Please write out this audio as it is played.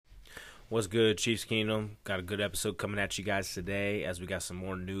What's good, Chiefs Kingdom? Got a good episode coming at you guys today as we got some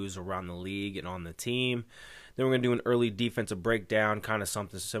more news around the league and on the team. Then we're going to do an early defensive breakdown, kind of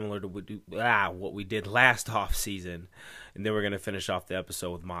something similar to what we did last offseason. And then we're going to finish off the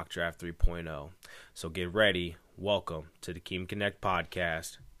episode with Mock Draft 3.0. So get ready. Welcome to the Keem Connect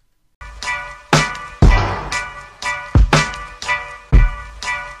podcast.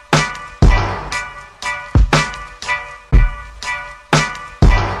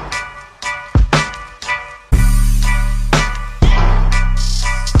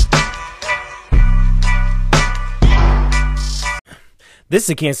 This is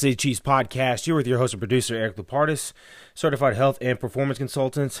the Kansas City Chiefs podcast. You're with your host and producer, Eric Lapardis, certified health and performance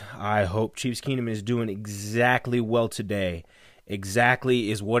consultant. I hope Chiefs Kingdom is doing exactly well today. Exactly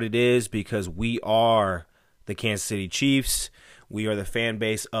is what it is because we are the Kansas City Chiefs. We are the fan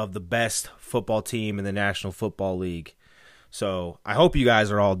base of the best football team in the National Football League. So I hope you guys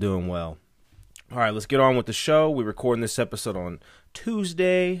are all doing well. All right, let's get on with the show. We're recording this episode on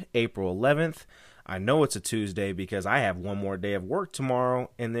Tuesday, April 11th. I know it's a Tuesday because I have one more day of work tomorrow,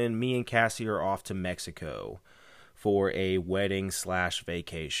 and then me and Cassie are off to Mexico for a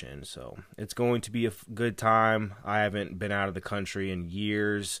wedding/vacation. So it's going to be a good time. I haven't been out of the country in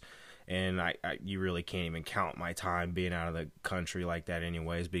years, and you really can't even count my time being out of the country like that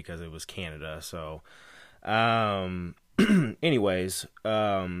anyways because it was Canada. So anyways,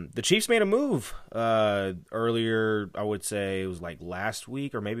 the Chiefs made a move earlier. I would say it was like last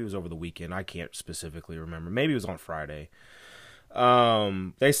week, or maybe it was over the weekend. I can't specifically remember. Maybe it was on Friday.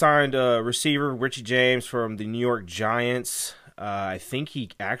 They signed a receiver, Richie James, from the New York Giants. I think he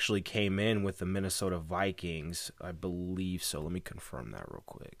actually came in with the Minnesota Vikings. I believe so. Let me confirm that real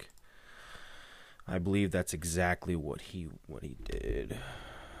quick. I believe that's exactly what he did.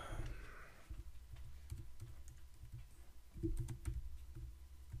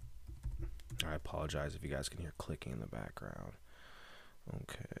 I apologize if you guys can hear clicking in the background.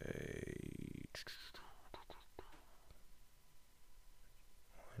 Okay.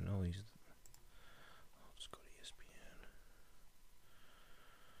 I know these. Let's go to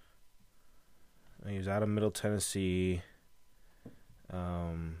ESPN. He's out of Middle Tennessee.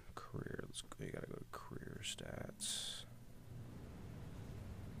 Career. Let's go. You gotta go to career stats.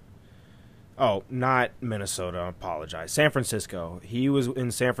 Oh, not Minnesota. I apologize. San Francisco. He was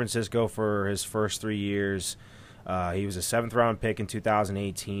in San Francisco for his first 3 years. He was a 7th-round pick in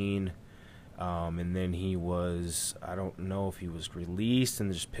 2018. And then he was, I don't know if he was released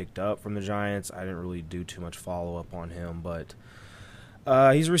and just picked up from the Giants. I didn't really do too much follow-up on him. But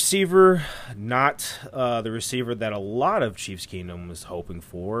he's a receiver, not the receiver that a lot of Chiefs Kingdom was hoping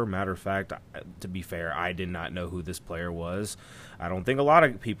for. Matter of fact, to be fair, I did not know who this player was. I don't think a lot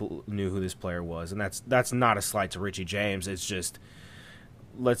of people knew who this player was, and that's not a slight to Richie James. It's just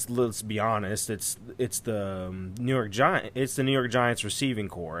let's be honest. It's the New York Giants receiving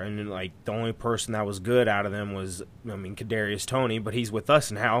core, and like the only person that was good out of them was Kadarius Toney, but he's with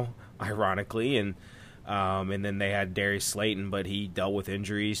us now, ironically, and then they had Darius Slayton, but he dealt with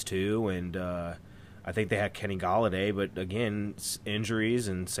injuries too, and I think they had Kenny Golladay, but again, injuries,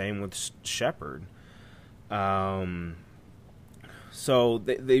 and same with Shepard. So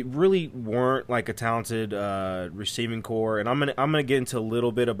they really weren't like a talented receiving core, and I'm gonna get into a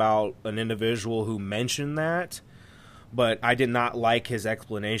little bit about an individual who mentioned that, but I did not like his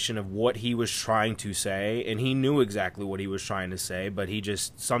explanation of what he was trying to say, and he knew exactly what he was trying to say, but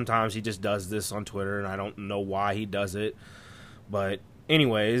sometimes he just does this on Twitter, and I don't know why he does it. But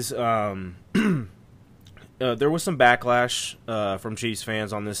anyways, there was some backlash from Chiefs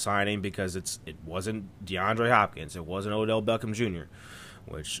fans on this signing because it wasn't DeAndre Hopkins, it wasn't Odell Beckham Jr.,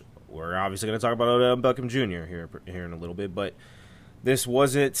 which we're obviously going to talk about Odell Beckham Jr. here in a little bit, but this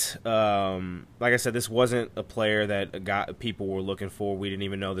wasn't, like I said, this wasn't a player that people were looking for. We didn't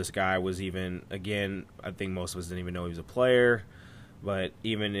even know this guy was even, again, I think most of us didn't even know he was a player, but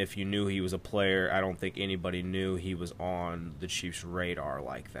even if you knew he was a player, I don't think anybody knew he was on the Chiefs' radar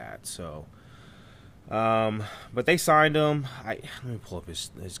like that, so... but they signed him. Let me pull up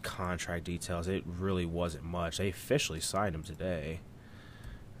his contract details. It really wasn't much. They officially signed him today.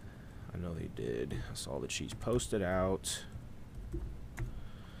 I know they did. I saw the Chiefs posted out.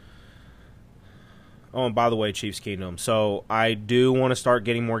 Oh, and by the way, Chiefs Kingdom. So I do want to start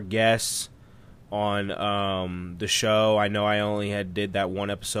getting more guests on the show. I know I only did that one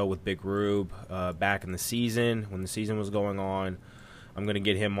episode with Big Rube back in the season when the season was going on. I'm going to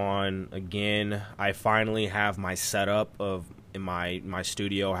get him on again. I finally have my setup in my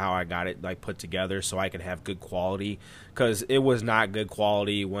studio, how I got it like put together so I could have good quality, because it was not good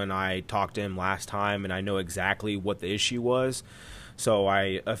quality when I talked to him last time, and I know exactly what the issue was. So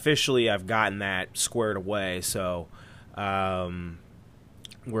I've gotten that squared away. So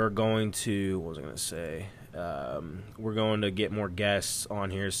we're going to, what was I going to say? We're going to get more guests on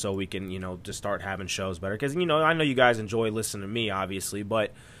here so we can, just start having shows better. Because, I know you guys enjoy listening to me, obviously,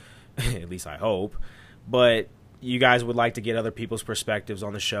 but at least I hope. But you guys would like to get other people's perspectives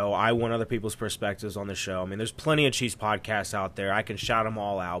on the show. I want other people's perspectives on the show. I mean, there's plenty of Chiefs podcasts out there. I can shout them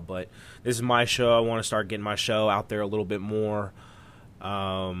all out, but this is my show. I want to start getting my show out there a little bit more.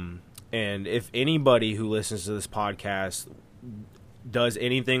 And if anybody who listens to this podcast does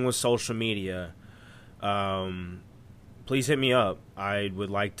anything with social media, please hit me up. I would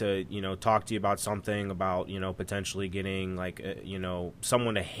like to, talk to you about something about, potentially getting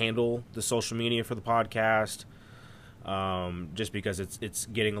someone to handle the social media for the podcast. Just because it's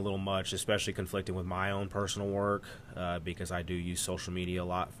getting a little much, especially conflicting with my own personal work, because I do use social media a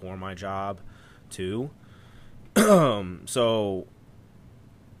lot for my job too. So,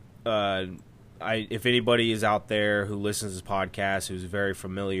 if anybody is out there who listens to this podcast, who's very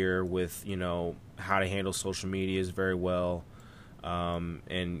familiar with, how to handle social media very well,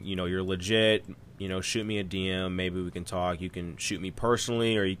 and, you're legit, shoot me a DM. Maybe we can talk. You can shoot me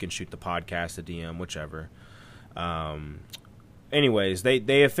personally, or you can shoot the podcast a DM, whichever. Anyways,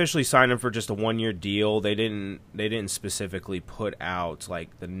 they officially signed him for just a 1-year deal. They didn't specifically put out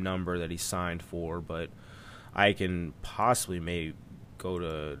like the number that he signed for, but I can possibly maybe go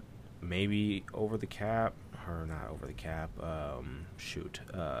to over the cap, or not over the cap.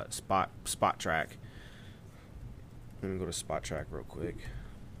 Spot Track. Let me go to Spot Track real quick,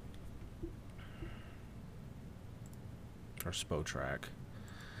 or Spo Track.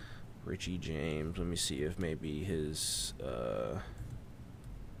 Richie James. Let me see if maybe his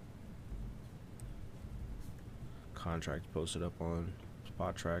contract posted up on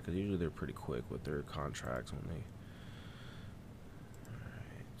Spot Track, because usually they're pretty quick with their contracts when they.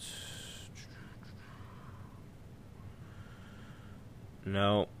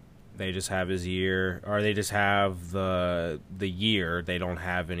 No, they just have his year, or they just have the year. They don't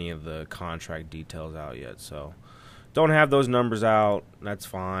have any of the contract details out yet, so. Don't have those numbers out. That's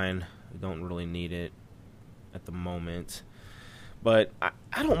fine. We don't really need it at the moment. But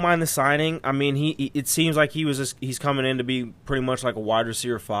I don't mind the signing. I mean, it seems like he's coming in to be pretty much like a wide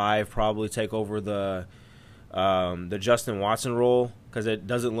receiver 5, probably take over the Justin Watson role, because it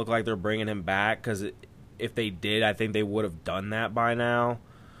doesn't look like they're bringing him back. Because if they did, I think they would have done that by now,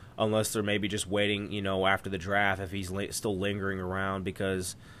 unless they're maybe just waiting, after the draft if he's still lingering around.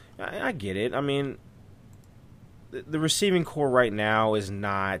 Because I get it. I mean, the receiving core right now is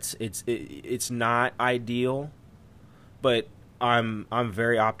not it's not ideal, but I'm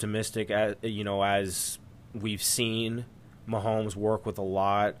very optimistic as we've seen Mahomes work with a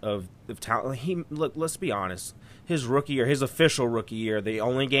lot of talent. Let's be honest, his official rookie year, the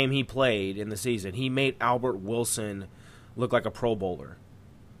only game he played in the season, he made Albert Wilson look like a Pro Bowler.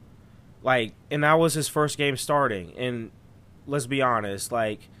 And that was his first game starting. And let's be honest,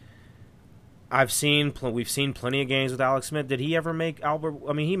 we've seen plenty of games with Alex Smith. Did he ever make Albert?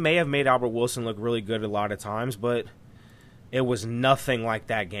 I mean, he may have made Albert Wilson look really good a lot of times, but it was nothing like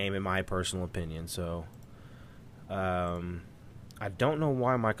that game, in my personal opinion. So, I don't know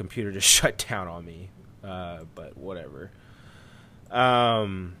why my computer just shut down on me, but whatever.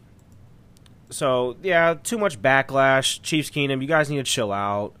 So yeah, too much backlash. Chiefs Kingdom, you guys need to chill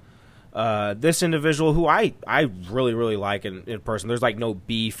out. This individual, who I really, really like in person, there's no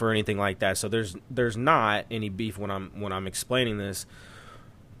beef or anything like that, so there's not any beef when I'm explaining this.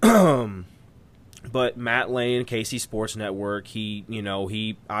 But Matt Lane, KC Sports Network,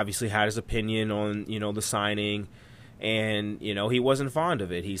 he obviously had his opinion on the signing, and he wasn't fond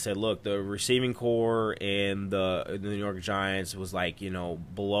of it. He said, look, the receiving core and the New York Giants was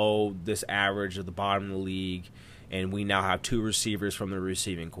below this average at the bottom of the league, and we now have 2 receivers from the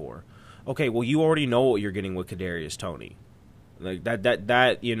receiving core. Okay, well, you already know what you're getting with Kadarius Toney.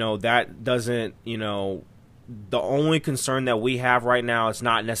 That doesn't, the only concern that we have right now, it's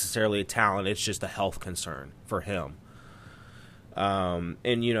not necessarily a talent, it's just a health concern for him.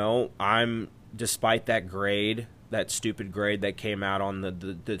 And I'm, despite that grade, that stupid grade that came out on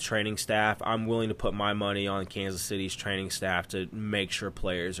the training staff, I'm willing to put my money on Kansas City's training staff to make sure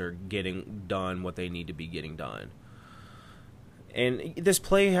players are getting done what they need to be getting done. And this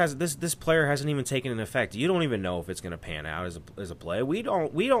player hasn't even taken an effect. You don't even know if it's going to pan out as a play. We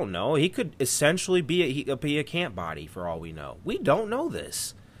don't know. He could essentially be a camp body for all we know. We don't know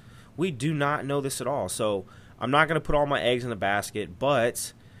this. We do not know this at all. So I'm not going to put all my eggs in the basket.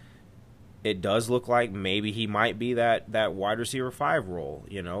 But it does look like maybe he might be that wide receiver 5 role.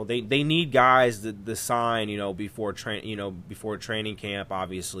 You know, they need guys to sign, you know, before training camp,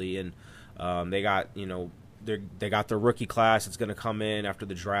 obviously, and they got, you know, they got their rookie class that's going to come in after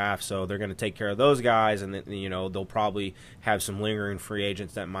the draft, so they're going to take care of those guys, and then, you know, they'll probably have some lingering free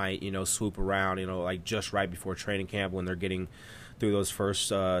agents that might, you know, swoop around, you know, like just right before training camp when they're getting through those first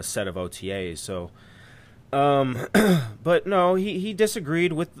set of OTAs. So. But no, he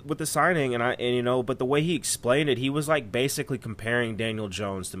disagreed with the signing, and you know, but the way he explained it, he was like basically comparing Daniel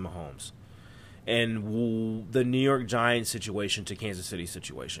Jones to Mahomes, and the New York Giants situation to Kansas City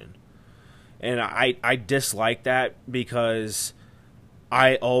situation, and I dislike that because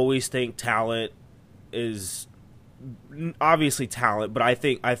I always think talent is obviously talent, but I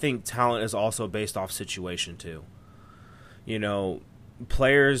think talent is also based off situation too. You know,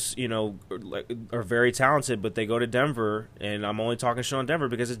 players, you know, are very talented, but they go to Denver, and I'm only talking shit on Denver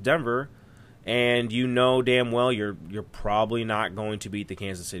because it's Denver, and you know damn well you're probably not going to beat the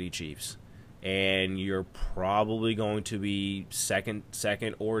Kansas City Chiefs, and you're probably going to be second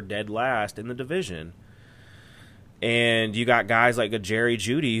or dead last in the division. And you got guys like a Jerry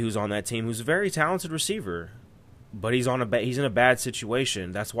Jeudy who's on that team, who's a very talented receiver, but he's in a bad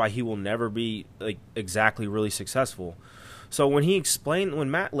situation. That's why he will never be like exactly really successful. So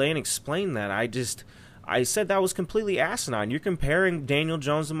when Matt Lane explained that, I said that was completely asinine. You're comparing Daniel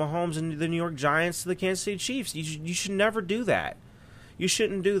Jones and Mahomes and the New York Giants to the Kansas City Chiefs. You should never do that. You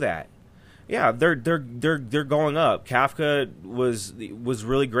shouldn't do that. Yeah, they're going up. Kafka was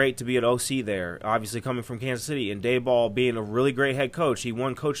really great to be at OC there, obviously coming from Kansas City, and Daboll being a really great head coach. He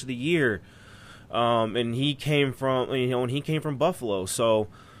won Coach of the Year, and he came from Buffalo. So,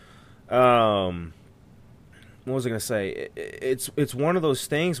 what was I going to say? It's one of those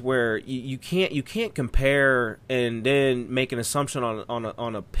things where you can't compare and then make an assumption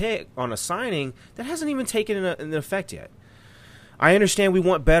on a pick, on a signing that hasn't even taken an effect yet. I understand we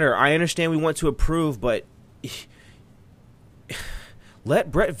want better. I understand we want to improve, but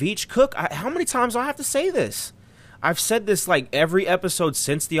let Brett Veach cook. How many times do I have to say this? I've said this like every episode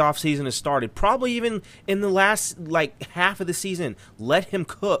since the offseason has started, probably even in the last like half of the season. Let him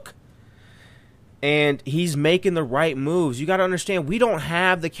cook. And he's making the right moves. You got to understand, we don't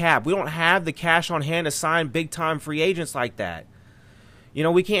have the cap. We don't have the cash on hand to sign big-time free agents like that. You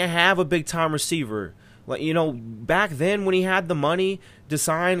know, we can't have a big-time receiver. Like, you know, back then when he had the money to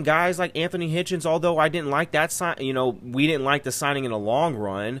sign guys like Anthony Hitchens, although I didn't like that sign, you know, we didn't like the signing in the long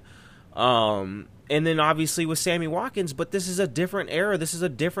run. And then obviously with Sammy Watkins, but this is a different era. This is a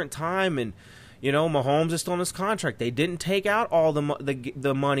different time, and you know, Mahomes is still on his contract. They didn't take out all the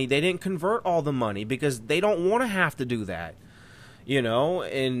money. They didn't convert all the money because they don't want to have to do that. You know,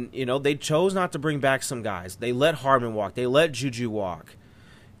 and you know they chose not to bring back some guys. They let Hardman walk. They let Juju walk.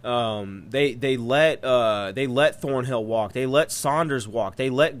 They let Thornhill walk. They let Saunders walk. They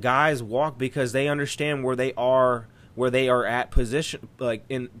let guys walk because they understand where they are at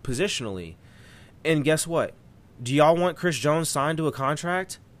positionally. And guess what? Do y'all want Chris Jones signed to a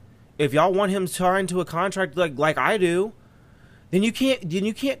contract? If y'all want him signed to a contract like I do, then you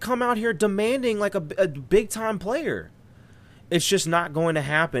can't come out here demanding like a big time player. It's just not going to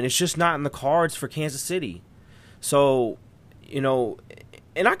happen. It's just not in the cards for Kansas City. So, you know,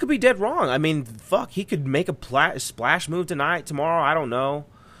 and I could be dead wrong. I mean, fuck, he could make a splash move tonight, tomorrow. I don't know.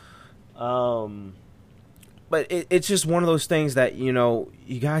 But it's just one of those things that, you know,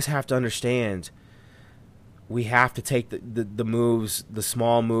 you guys have to understand. We have to take the moves, the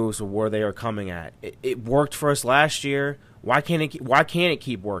small moves of where they are coming at. It worked for us last year. Why can't it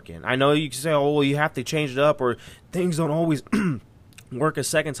keep working? I know you can say, oh, well, you have to change it up, or things don't always work a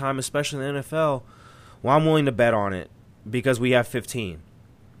second time, especially in the NFL. Well, I'm willing to bet on it because we have 15.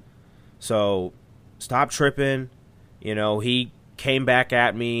 So stop tripping. You know, he came back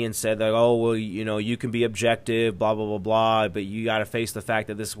at me and said that, oh, well, you know, you can be objective, blah, blah, blah, blah, but you got to face the fact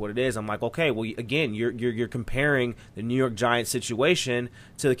that this is what it is. I'm like, okay, well, again, you're comparing the New York Giants situation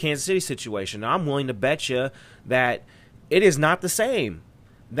to the Kansas City situation. Now, I'm willing to bet you that it is not the same.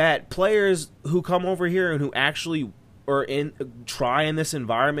 That players who come over here and who actually are try in this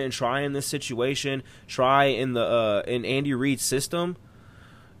environment and try in this situation, try in the in Andy Reid's system,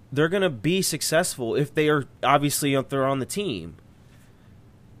 they're going to be successful if they're on the team.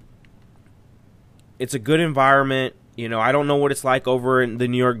 It's a good environment. You know, I don't know what it's like over in the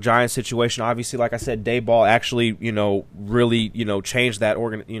New York Giants situation. Obviously, like I said, Daboll actually, you know, really, you know, changed that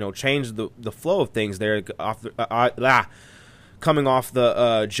changed the flow of things there coming off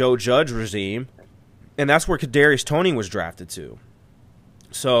the Joe Judge regime, and that's where Kadarius Toney was drafted to.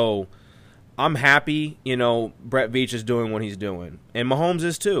 So I'm happy, you know, Brett Veach is doing what he's doing, and Mahomes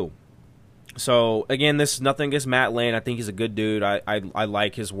is too. So again, this is nothing against Matt Lane. I think he's a good dude. I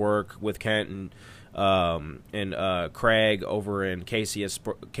like his work with Kent and Craig over in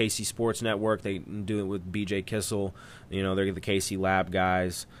KC Sports Network. They do it with BJ Kissel. You know, they're the KC Lab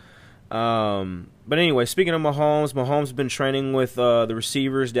guys. But anyway, speaking of Mahomes, Mahomes been training with the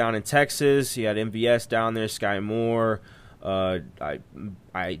receivers down in Texas. He had MVS down there, Sky Moore. I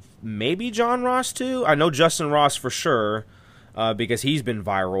maybe John Ross too. I know Justin Ross for sure because he's been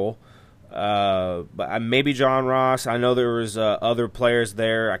viral. But maybe John Ross. I know there was other players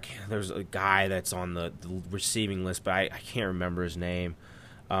there. There's a guy that's on the receiving list, but I can't remember his name.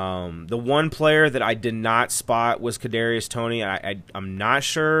 The one player that I did not spot was Kadarius Toney. I'm not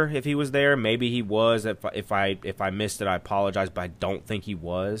sure if he was there. Maybe he was. If I missed it, I apologize, but I don't think he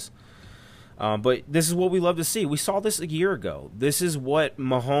was. But this is what we love to see. We saw this a year ago. This is what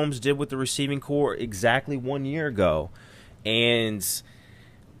Mahomes did with the receiving corps exactly 1 year ago, and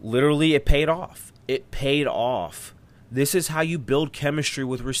literally, it paid off. It paid off. This is how you build chemistry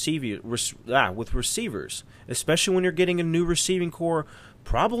with receivers, especially when you're getting a new receiving core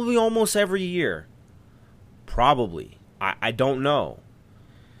probably almost every year. Probably. I don't know.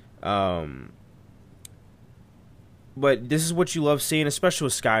 But this is what you love seeing, especially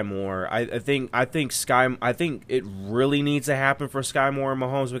with Sky Moore. I think it really needs to happen for Sky Moore and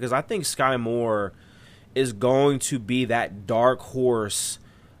Mahomes, because I think Sky Moore is going to be that dark horse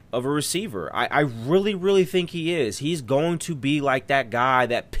of a receiver. I really, really think he is. He's going to be like that guy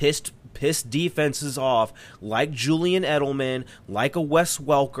that pissed defenses off, like Julian Edelman, like a Wes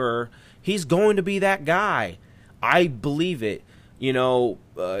Welker. He's going to be that guy. I believe it. You know,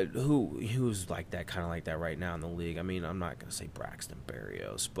 who's like that, kind of like that right now in the league? I mean, I'm not going to say Braxton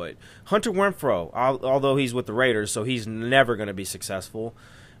Berrios, but Hunter Renfrow, although he's with the Raiders, so he's never going to be successful.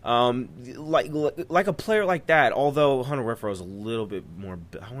 Like a player like that, although Hunter Renfrow is a little bit more,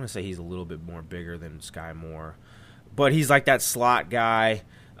 I want to say he's a little bit more bigger than Sky Moore, but he's like that slot guy.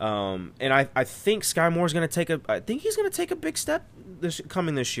 And I think Sky Moore's going to he's going to take a big step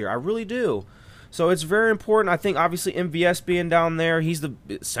coming this year. I really do. So it's very important. I think obviously MVS being down there, he's the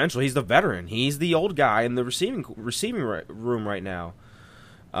veteran. He's the old guy in the receiving room right now.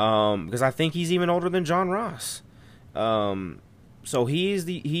 Because I think he's even older than John Ross. So he is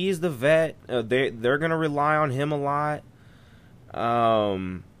the vet. They're gonna rely on him a lot.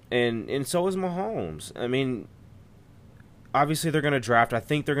 And so is Mahomes. I mean, obviously they're gonna draft. I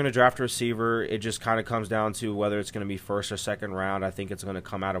think they're gonna draft a receiver. It just kind of comes down to whether it's gonna be first or second round. I think it's gonna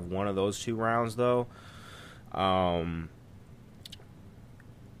come out of one of those two rounds, though. Mahomes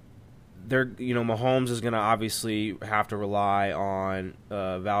is going to obviously have to rely on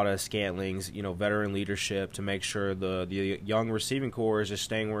Valdez-Scantling's, veteran leadership to make sure the young receiving core is just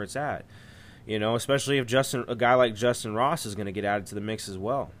staying where it's at. Especially if a guy like Justin Ross is going to get added to the mix as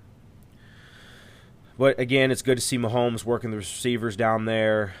well. But again, it's good to see Mahomes working the receivers down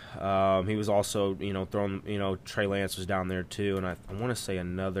there. He was also, throwing, Trey Lance was down there too, and I want to say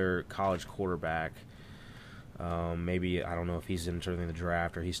another college quarterback. Maybe, I don't know if he's entering the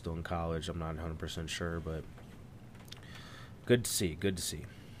draft or he's still in college. I'm not 100% sure, but good to see.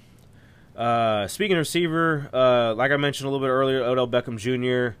 Speaking of receiver, like I mentioned a little bit earlier, Odell Beckham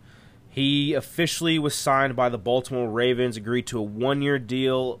Jr., he officially was signed by the Baltimore Ravens, agreed to a 1-year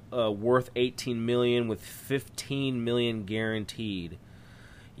deal worth $18 million with $15 million guaranteed.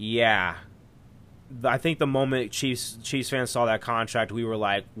 Yeah. I think the moment Chiefs fans saw that contract, we were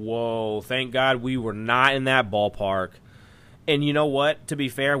like, whoa, thank God we were not in that ballpark. And you know what? To be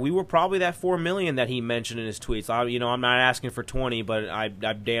fair, we were probably that $4 million that he mentioned in his tweets. I'm not asking for 20, but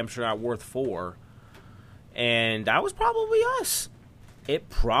I'm damn sure not worth 4. And that was probably us. It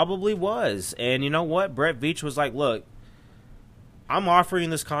probably was. And you know what? Brett Veach was like, look, I'm offering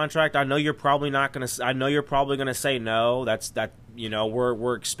this contract. I know you're probably going to say no.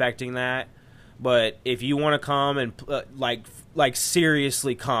 We're expecting that. But if you want to come and like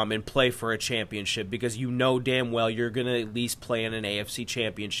seriously come and play for a championship, because you know damn well you're going to at least play in an AFC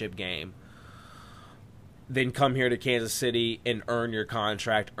championship game, then come here to Kansas City and earn your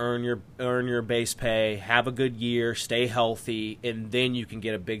contract, earn your base pay, have a good year, stay healthy, and then you can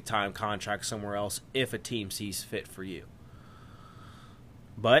get a big time contract somewhere else if a team sees fit for you.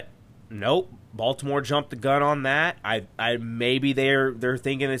 But nope, Baltimore jumped the gun on that. Maybe they're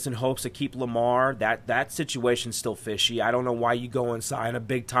thinking it's in hopes to keep Lamar. That situation's still fishy. I don't know why you go and sign a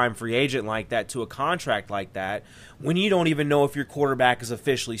big time free agent like that to a contract like that when you don't even know if your quarterback is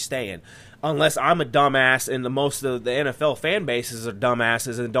officially staying. Unless I'm a dumbass and most of the NFL fan bases are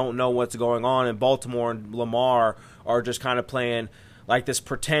dumbasses and don't know what's going on, and Baltimore and Lamar are just kind of playing like this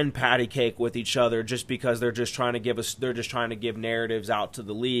pretend patty cake with each other just because they're just trying to give narratives out to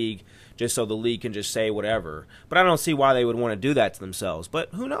the league just so the league can just say whatever. But I don't see why they would want to do that to themselves. But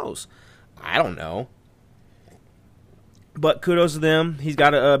who knows? I don't know. But kudos to them. He's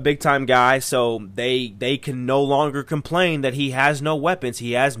got a big-time guy, so they can no longer complain that he has no weapons.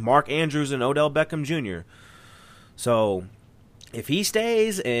 He has Mark Andrews and Odell Beckham Jr. So if he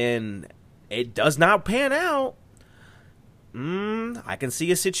stays and it does not pan out, I can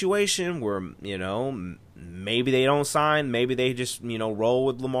see a situation where, maybe they don't sign. Maybe they just, roll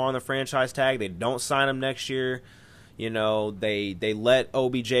with Lamar on the franchise tag. They don't sign him next year. They let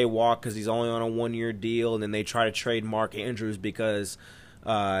OBJ walk because he's only on a 1-year deal, and then they try to trade Mark Andrews because,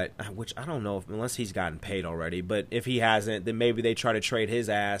 which I don't know unless he's gotten paid already, but if he hasn't, then maybe they try to trade his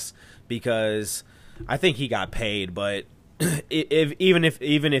ass because I think he got paid. But even if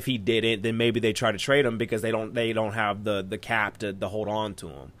he didn't, then maybe they try to trade him because they don't have the cap to hold on to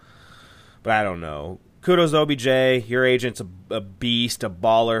him. But I don't know. Kudos to OBJ. Your agent's a beast, a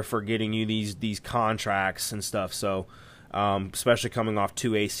baller for getting you these contracts and stuff. So, especially coming off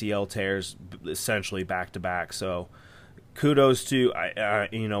 2 ACL tears, essentially back to back. So, kudos to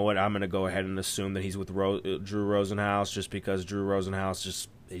you know what? I'm going to go ahead and assume that he's with Drew Rosenhaus just because Drew Rosenhaus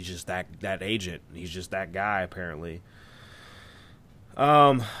he's just that agent. He's just that guy apparently.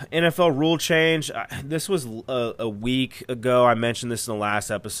 NFL rule change. This was a week ago. I mentioned this in the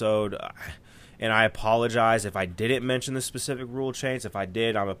last episode. And I apologize if I didn't mention the specific rule change. If I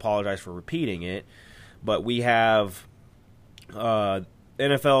did, I apologize for repeating it. But we have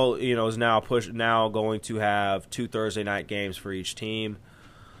NFL, is now going to have 2 Thursday night games for each team.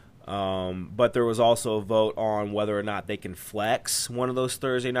 But there was also a vote on whether or not they can flex one of those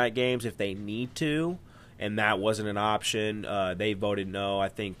Thursday night games if they need to, and that wasn't an option. They voted no. I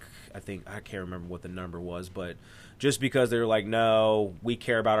think I can't remember what the number was, but just because they were like, no, we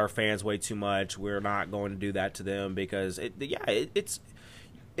care about our fans way too much, we're not going to do that to them because it's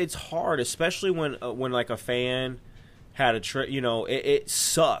hard, especially when like a fan had a trip. It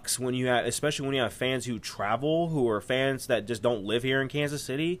sucks when you have, especially when you have fans who travel, who are fans that just don't live here in Kansas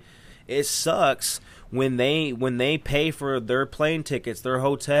City. It sucks when they pay for their plane tickets, their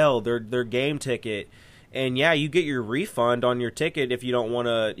hotel, their game ticket. And yeah, you get your refund on your ticket if you don't want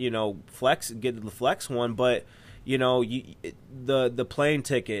to, get the flex one. But the plane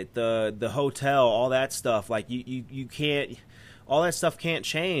ticket, the hotel, all that stuff, like you can't, all that stuff can't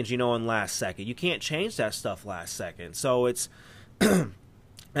change, in last second. You can't change that stuff last second. So it's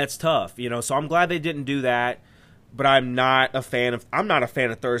that's tough, So I'm glad they didn't do that. But I'm not a fan of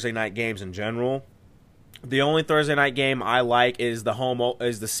Thursday night games in general. The only Thursday night game I like is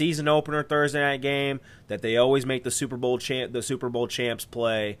the season opener Thursday night game that they always make the Super Bowl champs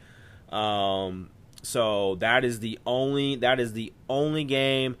play. So that is the only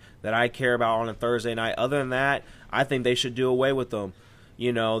game that I care about on a Thursday night. Other than that, I think they should do away with them. The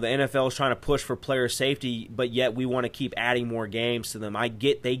NFL is trying to push for player safety, but yet we want to keep adding more games to them. I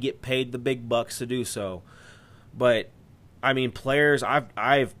get they get paid the big bucks to do so, but I mean, players.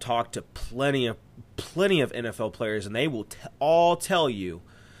 I've talked to plenty of NFL players, and they will all tell you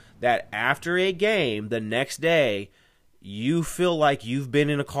that after a game, the next day, you feel like you've been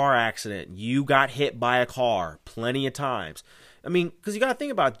in a car accident. You got hit by a car plenty of times. I mean, because you got to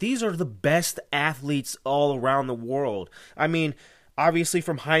think about it, these are the best athletes all around the world. I mean, obviously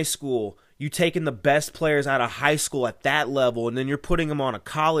from high school, you taking the best players out of high school at that level, and then you're putting them on a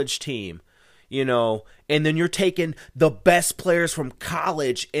college team. And then you're taking the best players from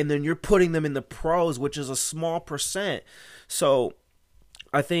college and then you're putting them in the pros, which is a small percent. So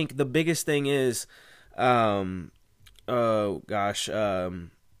I think the biggest thing is, you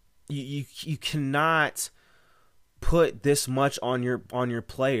cannot put this much on your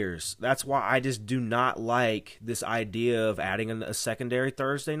players. That's why I just do not like this idea of adding a secondary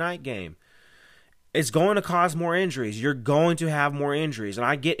Thursday night game. It's going to cause more injuries. You're going to have more injuries, and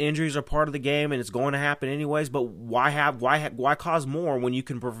I get injuries are part of the game, and it's going to happen anyways. But why cause more when you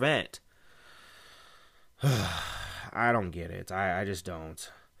can prevent? I don't get it. I just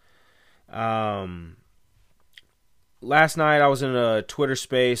don't. Last night I was in a Twitter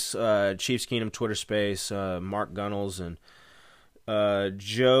space, Chiefs Kingdom Twitter space. Mark Gunnels and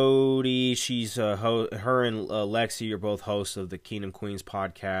Jody, she's her and Lexi are both hosts of the Kingdom Queens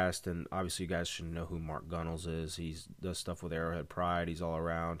podcast, and obviously you guys should know who Mark Gunnels is. He does stuff with Arrowhead Pride. He's all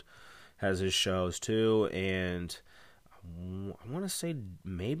around, has his shows too, and I want to say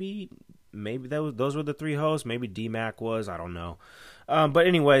maybe those were the 3 hosts. Maybe D-Mac was, I don't know. But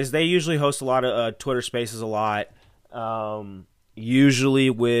anyways, they usually host a lot of Twitter spaces a lot, usually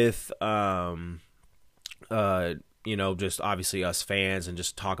with just obviously us fans and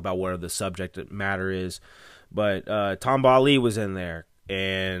just talk about whatever the subject matter is. But Tamba Ali was in there,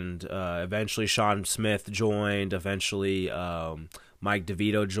 and eventually Sean Smith joined. Eventually Mike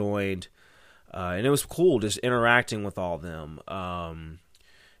DeVito joined, and it was cool just interacting with all of them.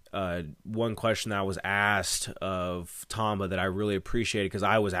 One question that was asked of Tamba that I really appreciated, because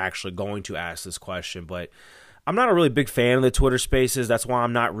I was actually going to ask this question, but I'm not a really big fan of the Twitter Spaces. That's why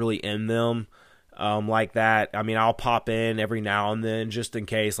I'm not really in them like that. I mean, I'll pop in every now and then just in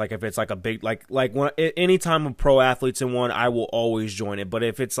case. Like if it's like a big like when anytime a pro athlete's in one, I will always join it. But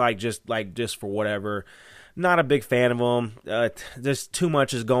if it's just for whatever, not a big fan of them. Just too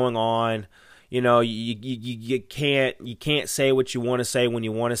much is going on. You can't say what you want to say when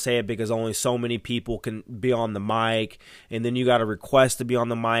you want to say it, because only so many people can be on the mic, and then you got to request to be on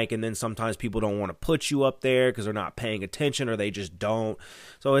the mic, and then sometimes people don't want to put you up there because they're not paying attention, or they just don't.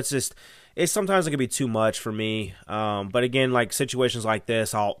 So it's sometimes it can be too much for me. But again, like situations like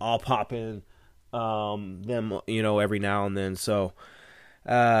this, I'll pop in them every now and then. So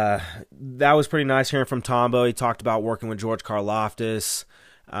that was pretty nice hearing from Tombo. He talked about working with George Karlaftis.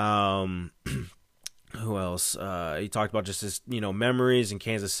 Who else? He talked about just his, memories in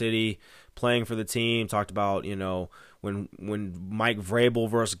Kansas City, playing for the team. Talked about, when Mike Vrabel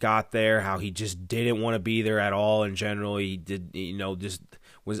first got there, how he just didn't want to be there at all in general. He did, just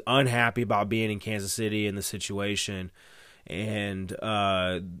was unhappy about being in Kansas City and the situation. And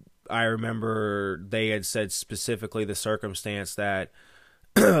I remember they had said specifically the circumstance that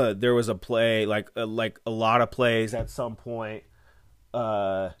there was a play, like a lot of plays at some point.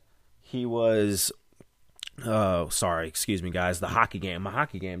 He was, sorry, excuse me, guys. My hockey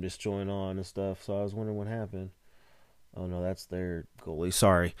game just joined on and stuff. So I was wondering what happened. Oh no, that's their goalie.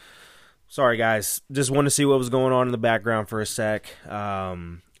 Sorry, guys. Just wanted to see what was going on in the background for a sec.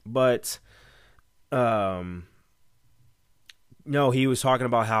 No, he was talking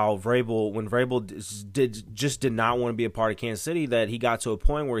about how when Vrabel did not want to be a part of Kansas City, that he got to a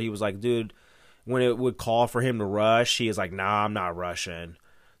point where he was like, dude, when it would call for him to rush, he is like, nah, I'm not rushing.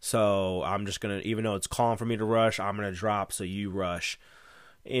 So I'm just going to, even though it's calling for me to rush, I'm going to drop so you rush.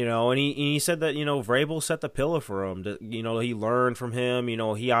 And he said that, Vrabel set the pillow for him. He learned from him.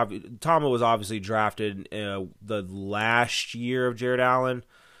 Tama was obviously drafted the last year of Jared Allen.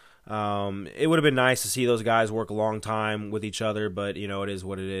 It would have been nice to see those guys work a long time with each other, but, it is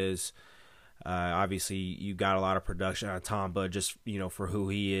what it is. Obviously, you got a lot of production out of Tamba just, for who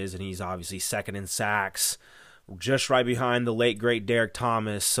he is, and he's obviously second in sacks, just right behind the late, great Derek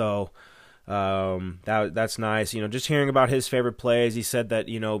Thomas. So that's nice. Just hearing about his favorite plays. He said that,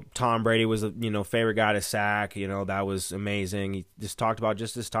 Tom Brady was the, favorite guy to sack. That was amazing. He just talked about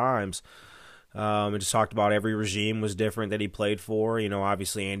just his times. And just talked about every regime was different that he played for.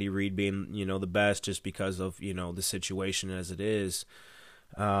 Obviously Andy Reid being, the best just because of, the situation as it is.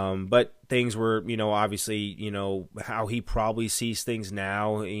 But things were, obviously, how he probably sees things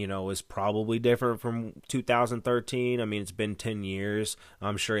now, is probably different from 2013. I mean, it's been 10 years.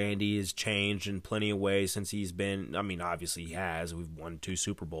 I'm sure Andy has changed in plenty of ways since he's been, I mean, obviously he has. We've won 2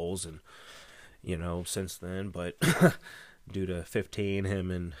 Super Bowls and, since then, but due to 15,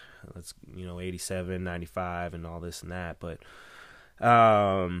 him and 87, 95 and all this and that. But,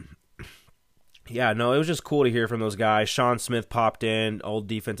 yeah, no, it was just cool to hear from those guys. Sean Smith popped in, old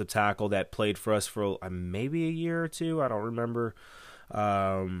defensive tackle that played for us for maybe a year or two. I don't remember.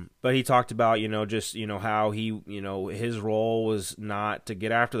 But he talked about, just, how he, his role was not to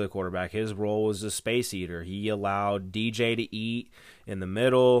get after the quarterback. His role was a space eater. He allowed DJ to eat in the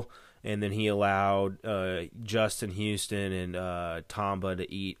middle, and then he allowed Justin Houston and Tamba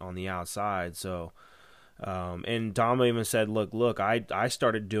to eat on the outside. So, and Tamba even said, look, I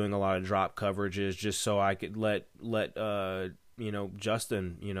started doing a lot of drop coverages just so I could let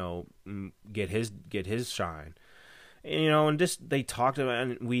Justin, get his shine. And just they talked about,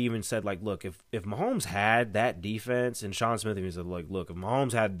 and we even said, look, if Mahomes had that defense, and Sean Smith even said, look, if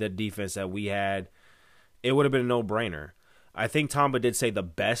Mahomes had the defense that we had, it would have been a no-brainer. I think Tamba did say the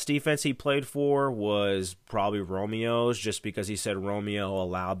best defense he played for was probably Romeo's, just because he said Romeo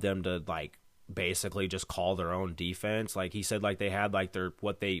allowed them to basically just call their own defense. He said they had their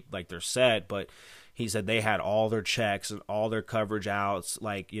set, but he said they had all their checks and all their coverage outs,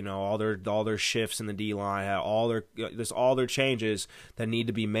 all their shifts in the D line, had all their changes that need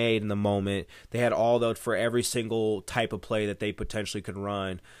to be made in the moment. They had all that for every single type of play that they potentially could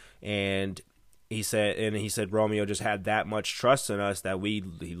run. And he said Romeo just had that much trust in us that he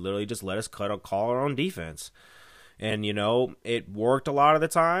literally just let us call our own defense. And, it worked a lot of the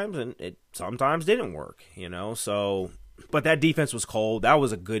times, and it sometimes didn't work, so. But that defense was cold. That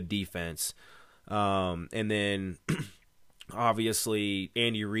was a good defense. And then obviously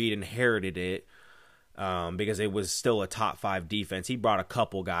Andy Reid inherited it because it was still a top 5 defense. He brought a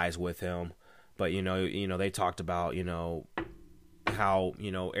couple guys with him, but they talked about how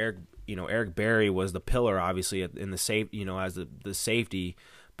Eric Berry was the pillar, obviously in the safe, as the safety,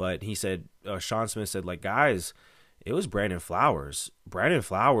 but he said Sean Smith said, like, guys, it was Brandon Flowers. Brandon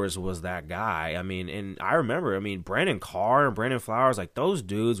Flowers was that guy. I mean, and I remember, Brandon Carr and Brandon Flowers, like, those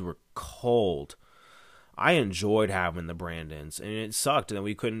dudes were cold. I enjoyed having the Brandons, and it sucked, and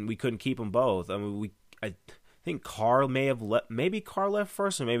we couldn't keep them both. I think Carr may have left. Maybe Carr left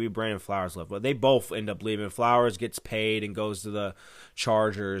first, or maybe Brandon Flowers left. But they both end up leaving. Flowers gets paid and goes to the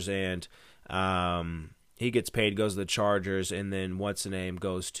Chargers, and he gets paid, goes to the Chargers, and then what's the name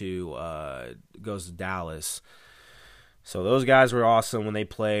goes to Dallas. So those guys were awesome when they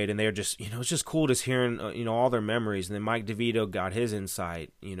played, and they were just, it's just cool just hearing, all their memories. And then Mike DeVito got his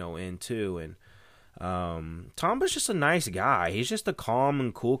insight, in too. And Tomba's just a nice guy. He's just a calm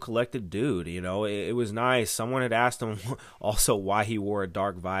and cool, collected dude. It was nice. Someone had asked him also why he wore a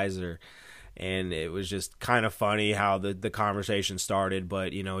dark visor, and it was just kind of funny how the conversation started.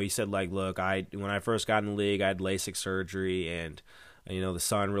 But he said, like, look, when I first got in the league, I had LASIK surgery, and the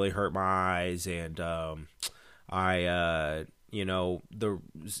sun really hurt my eyes, and we're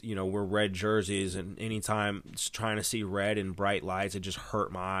red jerseys, and anytime trying to see red and bright lights, it just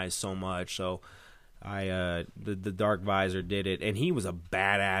hurt my eyes so much. So the dark visor did it, and he was a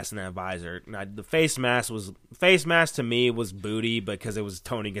badass in that visor. Now, the face mask to me was booty because it was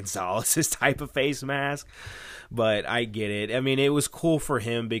Tony Gonzalez's type of face mask, but I get it. It was cool for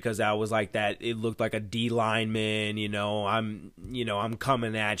him because that was like that. It looked like a D lineman. I'm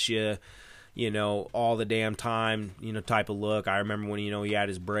coming at you. All the damn time, type of look. I remember when, he had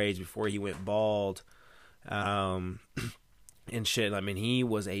his braids before he went bald, and shit. He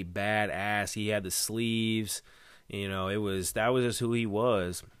was a badass. He had the sleeves, that was just who he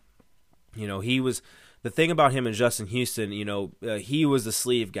was. He was, the thing about him and Justin Houston, he was the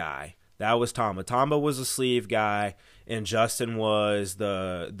sleeve guy. That was Tamba. Tamba was the sleeve guy, and Justin was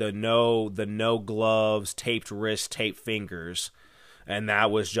the no gloves, taped wrists, taped fingers. And that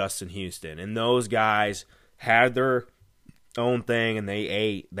was Justin Houston. And those guys had their own thing, and they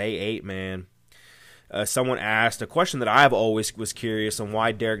ate, man. Someone asked a question that I've always was curious on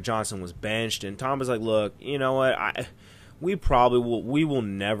why Derek Johnson was benched. And Tom was like, look, you know what? We will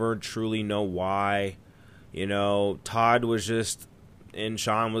never truly know why. Todd was just, and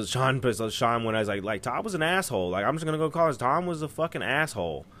Sean when I was like, Todd was an asshole. Like, I'm just going to go call it. Tom was a fucking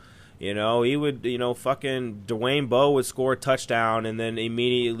asshole. He would, fucking Dwayne Bowe would score a touchdown, and then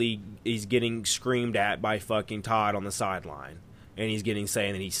immediately he's getting screamed at by fucking Todd on the sideline. And he's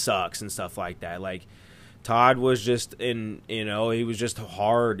saying that he sucks and stuff like that. Like, Todd was just he was just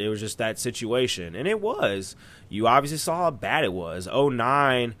hard. It was just that situation. And it was. You obviously saw how bad it was.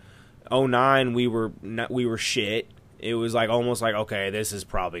 09, we were shit. It was like almost like, okay, this is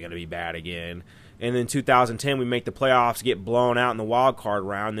probably going to be bad again. And then 2010, we make the playoffs, get blown out in the wild card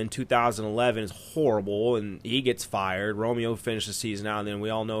round. And then 2011 is horrible, and he gets fired. Romeo finished the season out, and then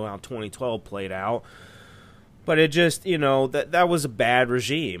we all know how 2012 played out. But it just, that was a bad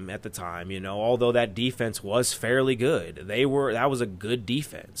regime at the time, although that defense was fairly good. That was a good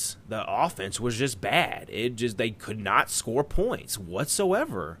defense. The offense was just bad. They could not score points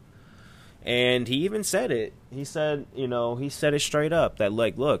whatsoever. And he even said it. He said it straight up that,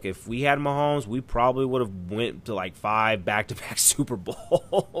 like, look, if we had Mahomes, we probably would have went to like 5 back-to-back Super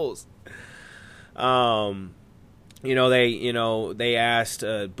Bowls. They asked,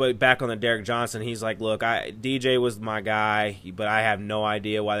 but back on the Derek Johnson, he's like, look, DJ was my guy, but I have no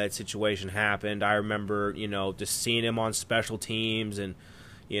idea why that situation happened. I remember, just seeing him on special teams and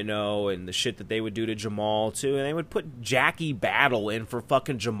the shit that they would do to Jamal too, and they would put Jackie Battle in for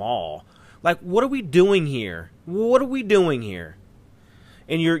fucking Jamal. Like, what are we doing here? What are we doing here?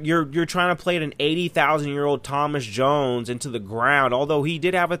 And you're trying to play an 80,000-year-old Thomas Jones into the ground, although he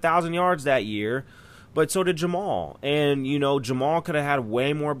did have 1,000 yards that year, but so did Jamal. And, Jamal could have had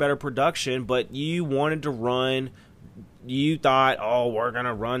way more better production, but you wanted to run. You thought, oh, we're going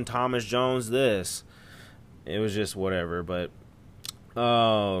to run Thomas Jones this. It was just whatever, but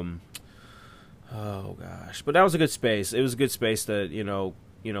oh gosh. But that was a good space. It was a good space to,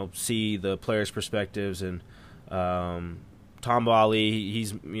 see the players' perspectives. And Tamba Ali,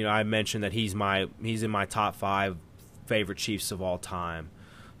 he's, I mentioned that he's in my top 5 favorite Chiefs of all time.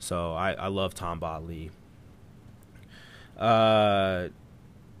 So I love Tamba Ali. What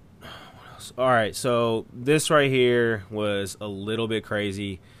else? All right, so this right here was a little bit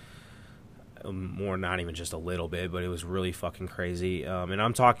crazy. more, not even just a little bit, but it was really fucking crazy. And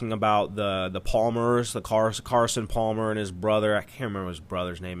I'm talking about the Palmers, the Carson Palmer and his brother. I can't remember what his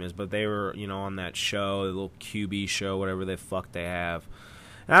brother's name is, but they were, on that show, the little QB show, whatever the fuck they have.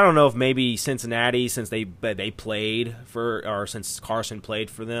 And I don't know if maybe Cincinnati, since they played for, or since Carson played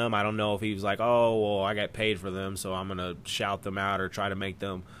for them, I don't know if he was like, oh, well, I got paid for them, so I'm gonna shout them out or try to make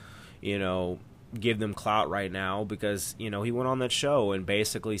them, give them clout right now, because he went on that show and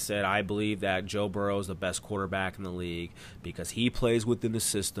basically said, I believe that Joe Burrow is the best quarterback in the league because he plays within the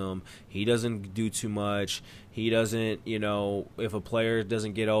system. He doesn't do too much. He doesn't, if a player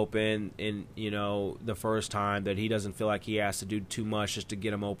doesn't get open in, the first time, that he doesn't feel like he has to do too much just to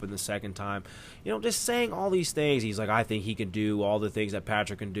get him open the second time. Just saying all these things. He's like, I think he can do all the things that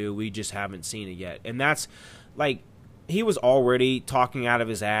Patrick can do. We just haven't seen it yet. And that's like, he was already talking out of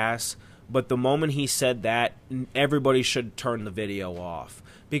his ass. But the moment he said that, everybody should turn the video off,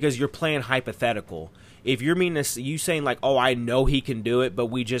 because you're playing hypothetical. If you're you saying like, oh, I know he can do it, but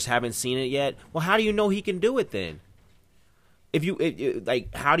we just haven't seen it yet. Well, how do you know he can do it then?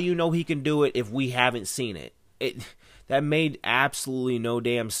 How do you know he can do it if we haven't seen it? That made absolutely no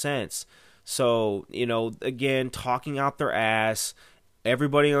damn sense. So, again, talking out their ass.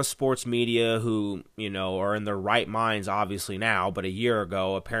 Everybody on sports media who, are in their right minds, obviously now, but a year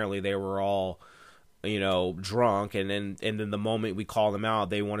ago, apparently they were all, drunk. And then the moment we call them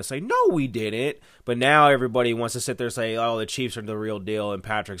out, they want to say, no, we didn't. But now everybody wants to sit there and say, oh, the Chiefs are the real deal and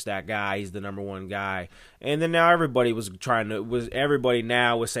Patrick's that guy. He's the number one guy. And then now everybody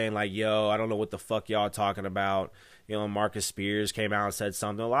now was saying like, yo, I don't know what the fuck y'all talking about. Marcus Spears came out and said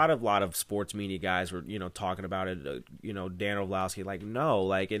something. A lot of sports media guys were, talking about it. Dan Orlovsky,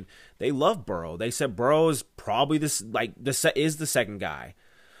 and they love Burrow. They said Burrow is probably is the second guy,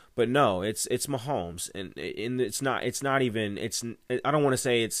 but no, it's Mahomes, and it's not even. I don't want to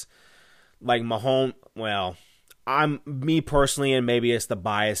say it's like Mahomes. Well, me personally, and maybe it's the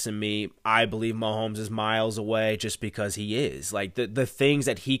bias in me, I believe Mahomes is miles away just because he is. Like the things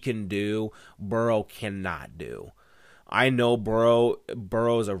that he can do, Burrow cannot do. I know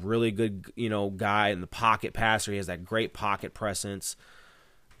Burrow's a really good, guy in the pocket passer. He has that great pocket presence.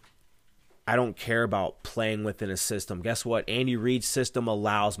 I don't care about playing within a system. Guess what? Andy Reid's system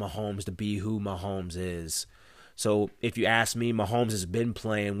allows Mahomes to be who Mahomes is. So if you ask me, Mahomes has been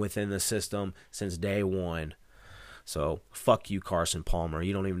playing within the system since day one. So fuck you, Carson Palmer.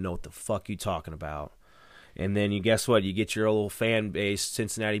 You don't even know what the fuck you talking about. And then guess what? You get your little fan base,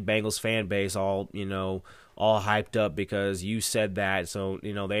 Cincinnati Bengals fan base, all hyped up because you said that. So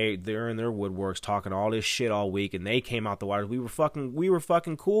they're in their woodworks talking all this shit all week, and they came out the water. We were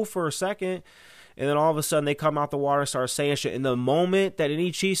fucking cool for a second, and then all of a sudden they come out the water and start saying shit. In the moment that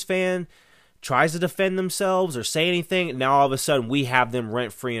any Chiefs fan tries to defend themselves or say anything, now all of a sudden we have them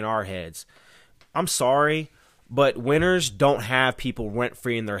rent free in our heads. I'm sorry, but winners don't have people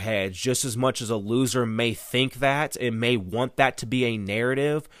rent-free in their heads. Just as much as a loser may think that and may want that to be a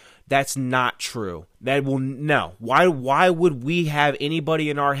narrative, that's not true. No. Why would we have anybody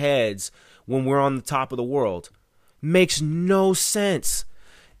in our heads when we're on the top of the world? Makes no sense.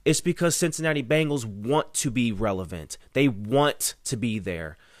 It's because Cincinnati Bengals want to be relevant. They want to be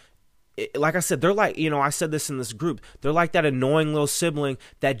there. Like I said, they're like, I said this in this group, they're like that annoying little sibling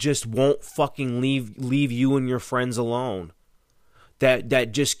that just won't fucking leave you and your friends alone.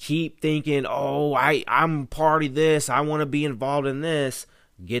 That just keep thinking, oh, I'm part of this, I want to be involved in this.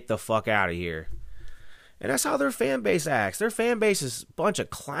 Get the fuck out of here. And that's how their fan base acts. Their fan base is a bunch of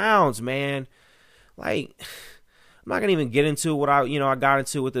clowns, man. Like, I'm not gonna even get into what I got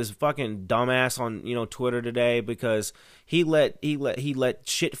into with this fucking dumbass on Twitter today, because he let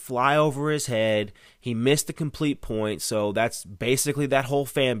shit fly over his head. He missed the complete point. So that's basically that whole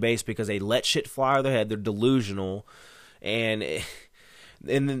fan base, because they let shit fly over their head. They're delusional,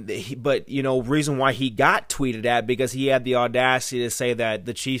 but reason why he got tweeted at, because he had the audacity to say that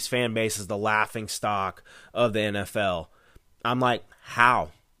the Chiefs fan base is the laughing stock of the NFL. I'm like, how?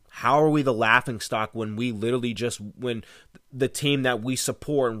 How are we the laughing stock when we literally when the team that we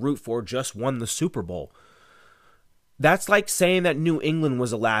support and root for just won the Super Bowl? That's like saying that New England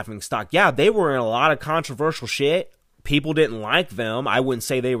was a laughing stock. Yeah, they were in a lot of controversial shit. People didn't like them. I wouldn't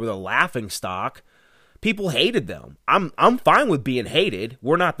say they were the laughing stock. People hated them. I'm fine with being hated.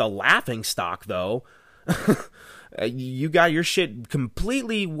 We're not the laughing stock, though. You got your shit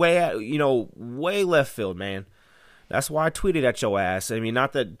completely way left field, man. That's why I tweeted at your ass. I mean,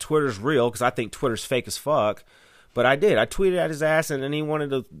 not that Twitter's real, because I think Twitter's fake as fuck, but I did. I tweeted at his ass, and then he wanted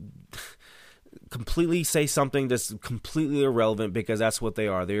to completely say something that's completely irrelevant, because that's what they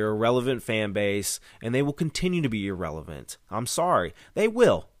are. They're an irrelevant fan base, and they will continue to be irrelevant. I'm sorry. They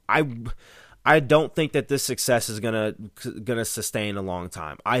will. I don't think that this success is gonna sustain a long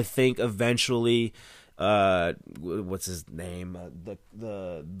time. I think eventually, what's his name?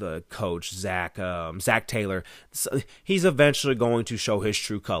 The coach Zach Taylor. He's eventually going to show his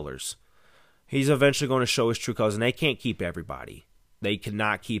true colors. He's eventually going to show his true colors, and they can't keep everybody. They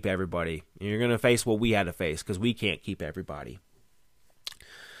cannot keep everybody. You're going to face what we had to face because we can't keep everybody.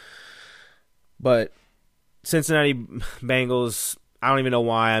 But Cincinnati Bengals, I don't even know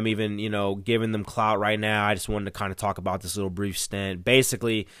why I'm even, giving them clout right now. I just wanted to kind of talk about this little brief stint.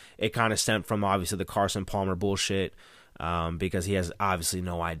 Basically, it kind of stemmed from, obviously, the Carson Palmer bullshit because he has obviously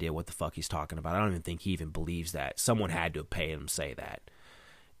no idea what the fuck he's talking about. I don't even think he even believes that. Someone had to pay him to say that.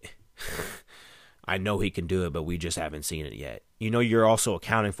 I know he can do it, but we just haven't seen it yet. You're also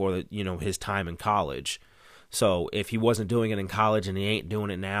accounting for his time in college. So if he wasn't doing it in college and he ain't doing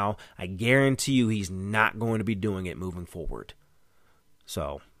it now, I guarantee you he's not going to be doing it moving forward.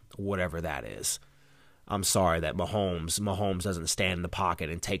 So whatever that is. I'm sorry that Mahomes doesn't stand in the pocket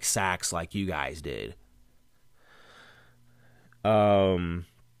and take sacks like you guys did. I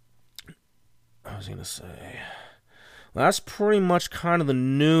was going to say, well, that's pretty much kind of the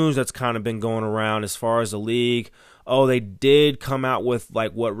news that's kind of been going around as far as the league. Oh, they did come out with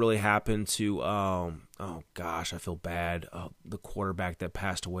like what really happened to oh gosh, I feel bad. The quarterback that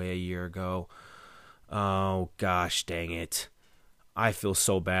passed away a year ago. Oh gosh, dang it. I feel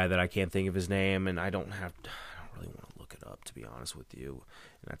so bad that I can't think of his name, and I don't really want to look it up, to be honest with you.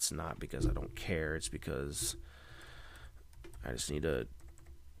 And that's not because I don't care. It's because I just we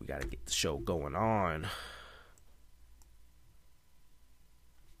got to get the show going on.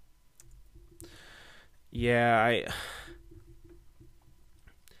 Yeah,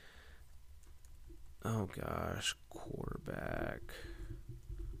 oh gosh, quarterback.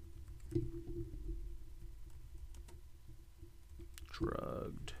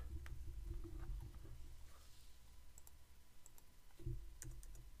 Drugged.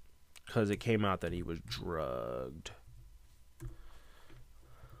 Because it came out that he was drugged.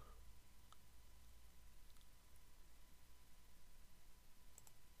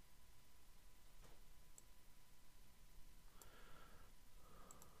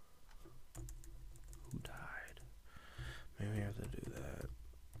 Who died? Maybe I have to do that.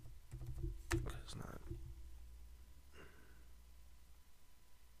 Because not.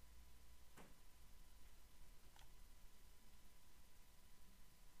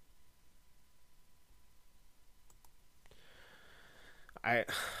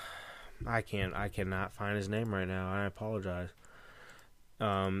 I cannot find his name right now. I apologize.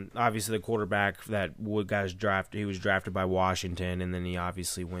 Obviously the quarterback that he was drafted by Washington, and then he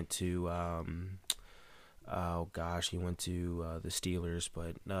obviously went to he went to the Steelers,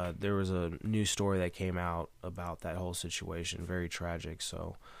 but there was a news story that came out about that whole situation, very tragic.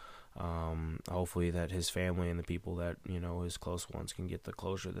 So hopefully that his family and the people that his close ones can get the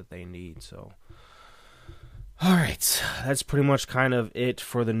closure that they need. So all right, that's pretty much kind of it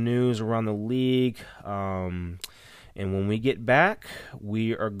for the news around the league. And when we get back,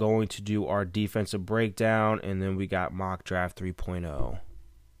 we are going to do our defensive breakdown, and then we got Mock Draft 3.0.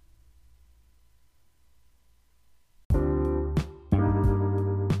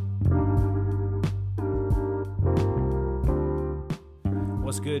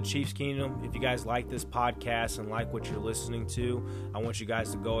 What's good, Chiefs Kingdom? If you guys like this podcast and like what you're listening to, I want you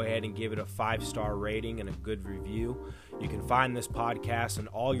guys to go ahead and give it a 5-star rating and a good review. You can find this podcast on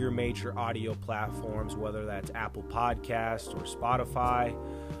all your major audio platforms, whether that's Apple Podcasts or Spotify.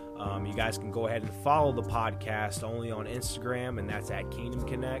 You guys can go ahead and follow the podcast only on Instagram, and that's at Kingdom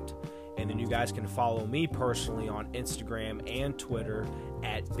Connect. And then you guys can follow me personally on Instagram and Twitter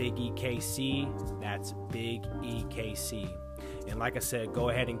at Big EKC. That's Big EKC. And like I said, go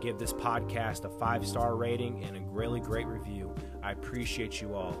ahead and give this podcast a 5-star rating and a really great review. I appreciate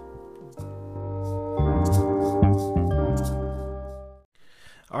you all.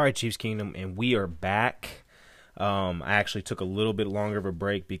 All right, Chiefs Kingdom, and we are back. I actually took a little bit longer of a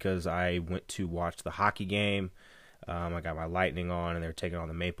break because I went to watch the hockey game. I got my Lightning on, and they're taking on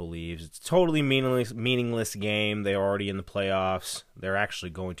the Maple Leafs. It's a totally meaningless game. They're already in the playoffs. They're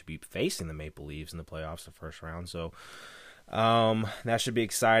actually going to be facing the Maple Leafs in the playoffs the first round, so that should be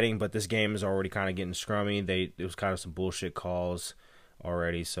exciting, but this game is already kind of getting scrummy. It was kind of some bullshit calls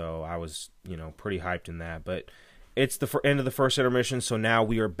already, so I was, pretty hyped in that. But it's the end of the first intermission, so now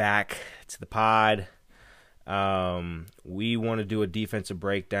we are back to the pod. We want to do a defensive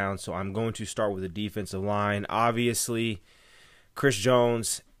breakdown, so I'm going to start with the defensive line. Obviously, Chris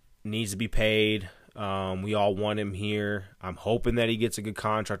Jones needs to be paid. We all want him here. I'm hoping that he gets a good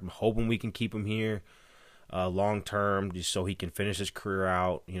contract. I'm hoping we can keep him here. long term, just so he can finish his career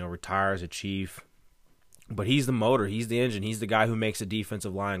out, retire as a Chief. But he's the motor, he's the engine, he's the guy who makes the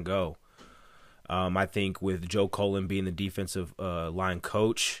defensive line go. I think with Joe Cullen being the defensive line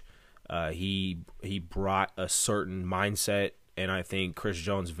coach, he brought a certain mindset, and I think Chris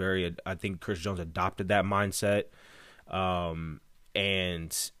Jones adopted that mindset,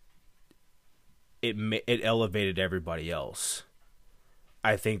 and it elevated everybody else.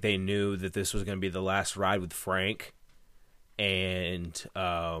 I think they knew that this was going to be the last ride with Frank, and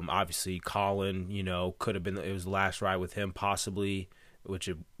obviously Colin, could have been, it was the last ride with him possibly, which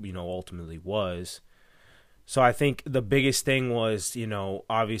it, ultimately was. So I think the biggest thing was,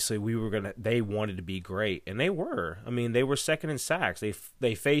 obviously they wanted to be great, and they were. I mean, they were second in sacks.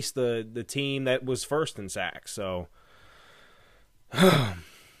 They faced the team that was first in sacks. So,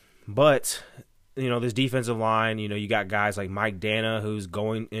 but this defensive line, you got guys like Mike Dana, who's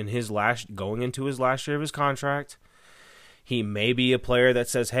going into his last year of his contract. He may be a player that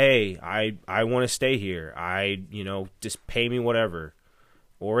says, "Hey, I want to stay here. Just pay me whatever."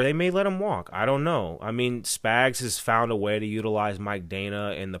 Or they may let him walk. I don't know. I mean, Spags has found a way to utilize Mike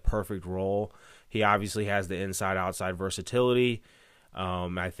Dana in the perfect role. He obviously has the inside-outside versatility.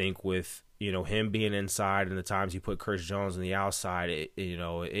 I think with him being inside and the times he put Chris Jones on the outside,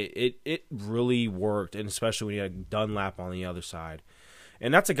 it really worked, and especially when you had Dunlap on the other side.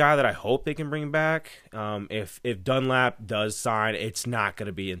 And that's a guy that I hope they can bring back. If Dunlap does sign, it's not going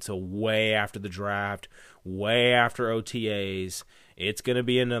to be until way after the draft, way after OTAs. It's going to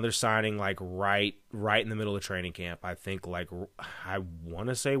be another signing like right in the middle of training camp. I think I want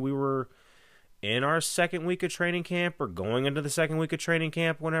to say we were in our second week of training camp or going into the second week of training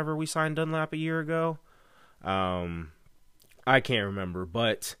camp whenever we signed Dunlap a year ago. I can't remember,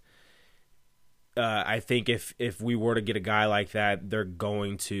 but I think if we were to get a guy like that, they're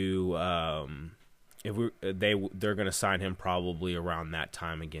going to they're going to sign him probably around that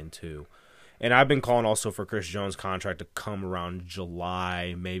time again too. And I've been calling also for Chris Jones' contract to come around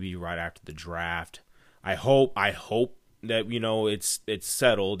July, maybe right after the draft. I hope that it's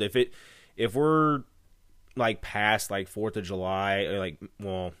settled. If we're like past like 4th of July, or I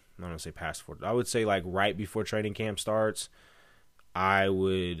don't want to say past 4th. I would say like right before training camp starts, I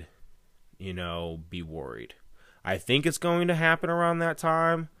would be worried. I think it's going to happen around that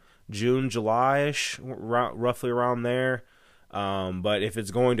time, June, July-ish, roughly around there. But if it's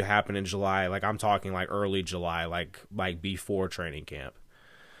going to happen in July, I'm talking like early July, like before training camp.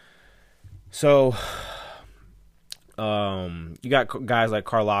 So, you got guys like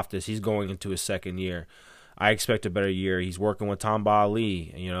Karlaftis. He's going into his second year. I expect a better year. He's working with Tamba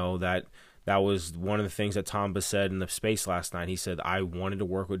Ali. That was one of the things that Tamba said in the space last night. He said, "I wanted to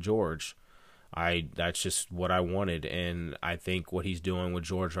work with George. That's just what I wanted," and I think what he's doing with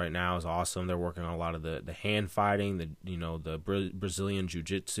George right now is awesome. They're working on a lot of the hand fighting, the Brazilian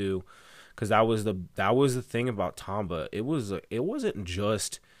jiu-jitsu, because that was the thing about Tamba. He wasn't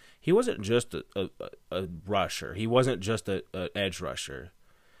just a rusher. He wasn't just a edge rusher.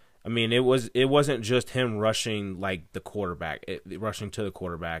 I mean, it wasn't just him rushing like the quarterback, rushing to the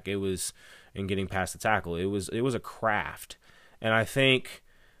quarterback. It was and getting past the tackle. It was a craft, and I think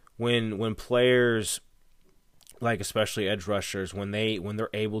when players, like especially edge rushers, when they're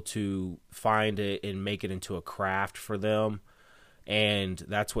able to find it and make it into a craft for them, and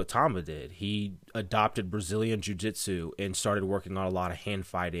that's what Tamba did. He adopted Brazilian jiu-jitsu and started working on a lot of hand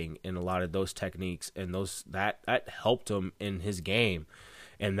fighting and a lot of those techniques, and that helped him in his game,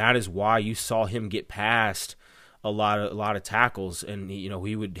 and that is why you saw him get past a lot of tackles, and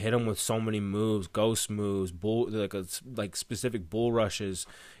he would hit them with so many moves, ghost moves, like specific bull rushes,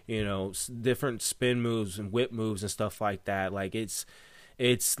 different spin moves and whip moves and stuff like that. Like it's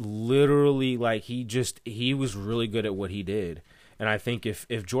literally like he was really good at what he did. And I think if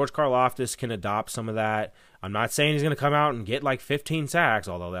George Karlaftis can adopt some of that, I'm not saying he's going to come out and get like 15 sacks,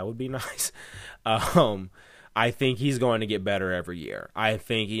 although that would be nice. I think he's going to get better every year. I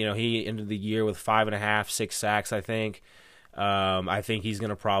think, he ended the year with 5.5, 6 sacks, I think. I think he's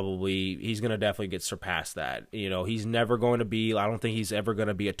going to definitely get surpassed that. He's never going to be, I don't think he's ever going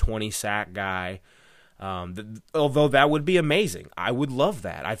to be a 20-sack guy. Although that would be amazing. I would love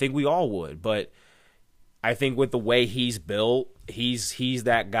that. I think we all would. But I think with the way he's built, he's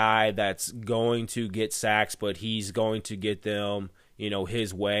that guy that's going to get sacks, but he's going to get them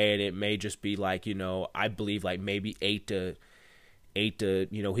his way, and it may just be like, I believe like maybe 8 to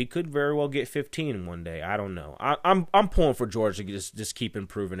he could very well get 15 one day. I don't know. I'm pulling for George to just keep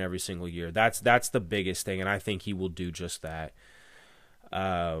improving every single year. That's the biggest thing, and I think he will do just that.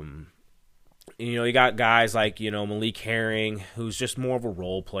 You got guys like, Malik Herring, who's just more of a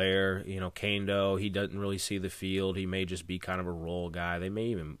role player. Kando, he doesn't really see the field. He may just be kind of a role guy. They may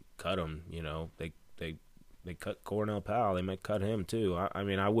even cut him. They cut Cornell Powell. They might cut him too. I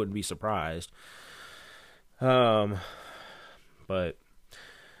mean, I wouldn't be surprised. But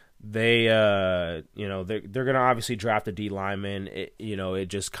they, they're gonna obviously draft a D lineman. It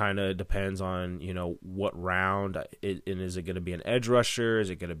just kind of depends on what round. And is it going to be an edge rusher?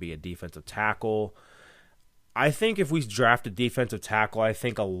 Is it going to be a defensive tackle? I think if we draft a defensive tackle, I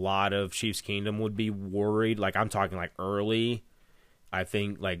think a lot of Chiefs Kingdom would be worried. Like, I'm talking like early. I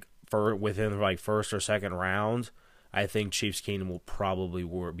think like within like first or second round, I think Chiefs Kingdom will probably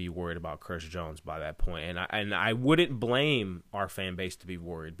be worried about Chris Jones by that point. And I wouldn't blame our fan base to be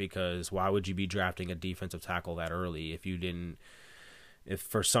worried, because why would you be drafting a defensive tackle that early if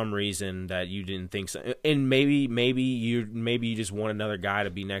for some reason that you didn't think so? And maybe you just want another guy to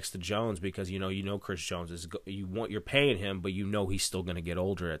be next to Jones because Chris Jones you're paying him, but he's still going to get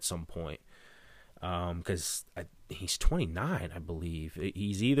older at some point. Because he's 29, I believe. I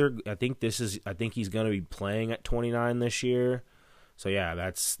think he's going to be playing at 29 this year. So yeah,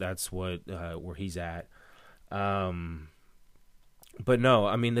 that's what where he's at. But no,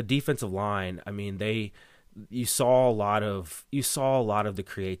 I mean the defensive line. I mean you saw a lot of the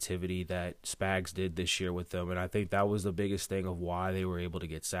creativity that Spags did this year with them, and I think that was the biggest thing of why they were able to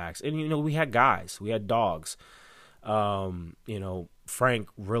get sacks. And we had guys, we had dogs. Frank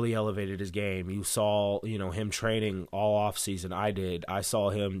really elevated his game. You saw, him training all off season. I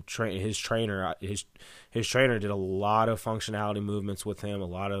saw him train his trainer. His trainer did a lot of functionality movements with him, a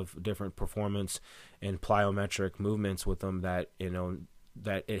lot of different performance and plyometric movements with him that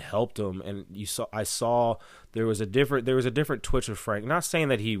it helped him. And I saw there was a different twitch of Frank. Not saying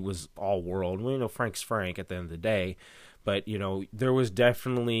that he was all world. Frank's Frank at the end of the day. But there was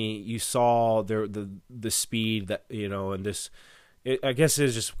definitely, you saw the speed that and this, I guess it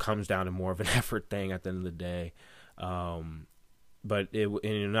just comes down to more of an effort thing at the end of the day. But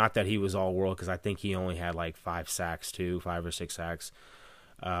not that he was all world, because I think he only had like 5 or 6 sacks.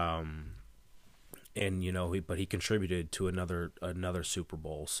 But he contributed to another Super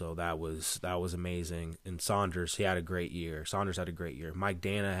Bowl, so that was amazing. And Saunders, he had a great year. Mike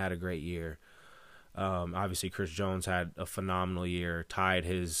Dana had a great year. Obviously Chris Jones had a phenomenal year, tied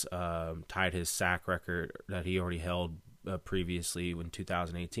his sack record that he already held previously in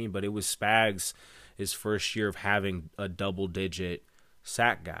 2018, but it was Spags' his first year of having a double-digit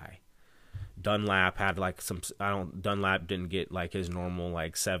sack guy. Dunlap had Dunlap didn't get like his normal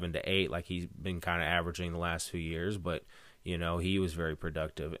like 7 to 8 like he's been kind of averaging the last few years, but he was very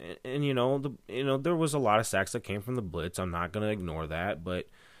productive. And there was a lot of sacks that came from the blitz. I'm not going to ignore that, but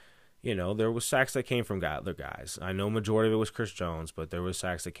there was sacks that came from other guys. I know majority of it was Chris Jones, but there was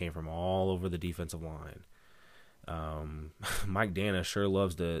sacks that came from all over the defensive line. Mike Dana sure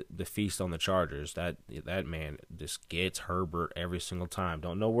loves the feast on the Chargers. That man just gets Herbert every single time.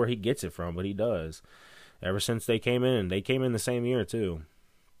 Don't know where he gets it from, but he does. Ever since they came in the same year too.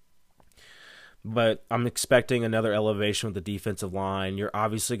 But I'm expecting another elevation with the defensive line. You're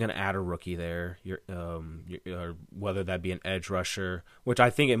obviously going to add a rookie there. Whether that be an edge rusher, which I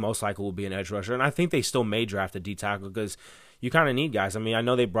think it most likely will be an edge rusher, and I think they still may draft a D tackle because you kind of need guys. I mean, I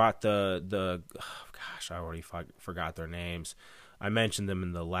know they brought I already forgot their names. I mentioned them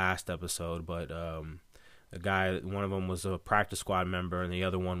in the last episode, but the guy, one of them was a practice squad member, and the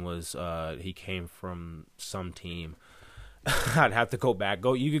other one was he came from some team. I'd have to go back.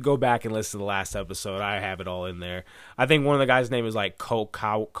 You could go back and listen to the last episode. I have it all in there. I think one of the guys' name is like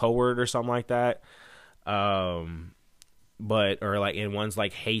Coward or something like that. And one's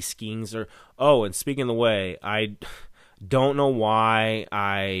like Haskins and speaking of the way, I don't know why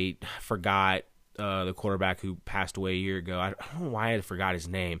I forgot the quarterback who passed away a year ago. I don't know why I forgot his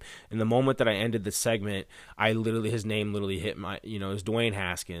name. In the moment that I ended the segment, his name literally hit my, it was Dwayne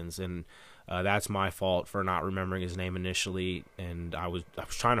Haskins, and that's my fault for not remembering his name initially. And I was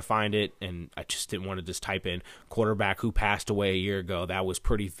trying to find it, and I just didn't want to just type in quarterback who passed away a year ago. That was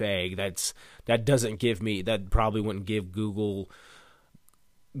pretty vague. That probably wouldn't give Google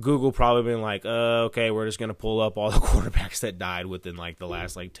probably been like, okay, we're just going to pull up all the quarterbacks that died within like the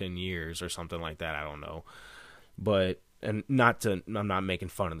last like 10 years or something like that. I don't know. I'm not making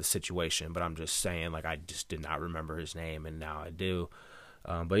fun of the situation, but I'm just saying, like, I just did not remember his name, and now I do.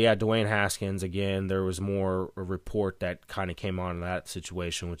 But yeah, Dwayne Haskins, again, there was a report that kind of came on in that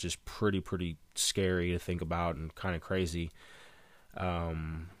situation, which is pretty scary to think about and kind of crazy.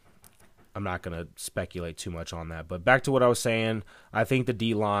 I'm not gonna speculate too much on that. But back to what I was saying, I think the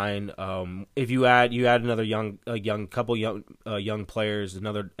D line. If you add another young players,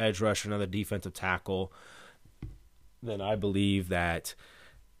 another edge rusher, another defensive tackle, then I believe that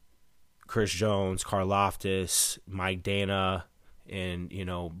Chris Jones, Karlaftis, Mike Dana, and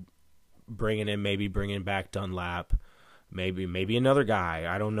bringing back Dunlap, maybe another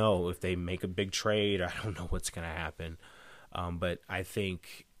guy. I don't know if they make a big trade. I don't know what's gonna happen. But I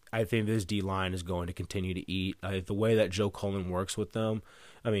think this D line is going to continue to eat. The way that Joe Cullen works with them,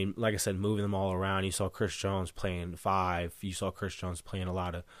 I mean, like I said, moving them all around. You saw Chris Jones playing 5. You saw Chris Jones playing a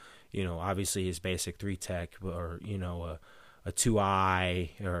lot of, obviously his basic 3 tech, or a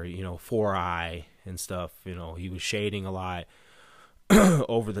 2-eye, or 4-eye and stuff. He was shading a lot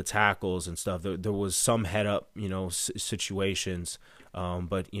over the tackles and stuff. There was some head up, situations,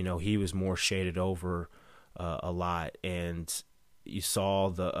 but he was more shaded over a lot, and you saw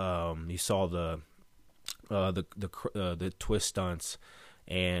the twist stunts,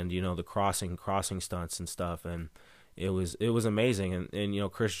 and the crossing stunts and stuff, and it was amazing.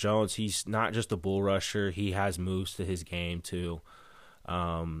 And Chris Jones, he's not just a bull rusher; he has moves to his game too.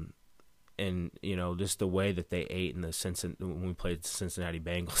 And just the way that they ate when we played the Cincinnati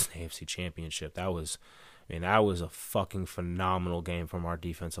Bengals in the AFC Championship, that was a fucking phenomenal game from our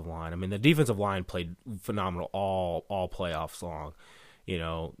defensive line. I mean, the defensive line played phenomenal all playoffs long,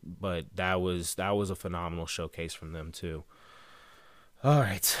 but that was a phenomenal showcase from them too. All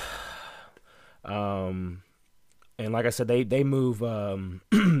right. And like I said, they move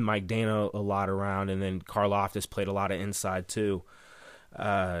Mike Dana a lot around, and then Karlaftis played a lot of inside too.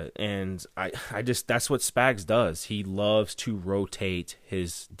 And I just, that's what Spags does. He loves to rotate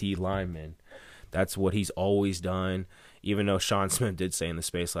his D linemen. That's what he's always done. Even though Sean Smith did say in the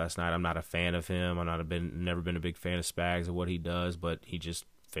space last night, I'm not a fan of him. Never been a big fan of Spags and what he does, but he just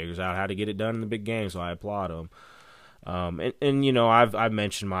figures out how to get it done in the big game. So I applaud him. I've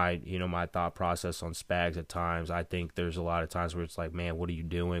mentioned my thought process on Spags at times. I think there's a lot of times where it's like, man, what are you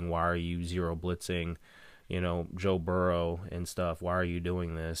doing? Why are you zero blitzing, Joe Burrow and stuff? Why are you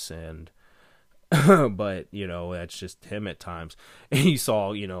doing this? And but that's just him at times. And you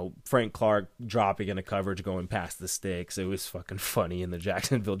saw Frank Clark dropping in a coverage going past the sticks. It was fucking funny in the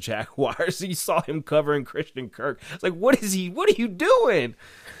Jacksonville Jaguars. You saw him covering Christian Kirk. It's like, what are you doing?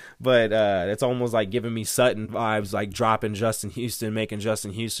 But it's almost like giving me Sutton vibes, like dropping Justin Houston, making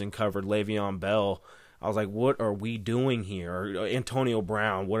Justin Houston covered Le'Veon Bell. I was like, what are we doing here? Or Antonio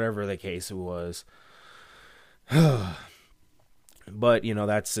Brown, whatever the case it was. But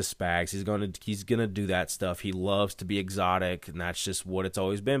that's just Spags. He's gonna do that stuff. He loves to be exotic, and that's just what it's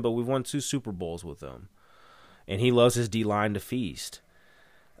always been. But we've won 2 Super Bowls with him, and he loves his D line to feast.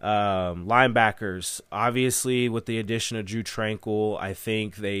 Linebackers, obviously, with the addition of Drew Tranquill, I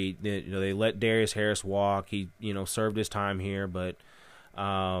think they let Darius Harris walk. He served his time here, but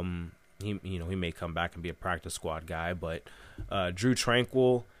he may come back and be a practice squad guy. But Drew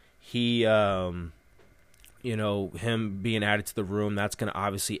Tranquill, he him being added to the room, that's going to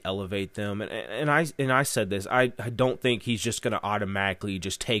obviously elevate them. And I said this, I don't think he's just going to automatically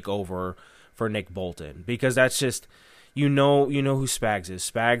just take over for Nick Bolton, because that's just, who Spags is.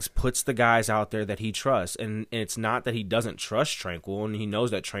 Spags puts the guys out there that he trusts, and it's not that he doesn't trust Tranquill, and he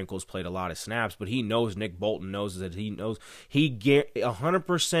knows that Tranquill's played a lot of snaps, but he knows Nick Bolton knows that he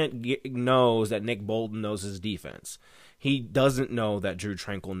 100% knows that Nick Bolton knows his defense. He doesn't know that Drew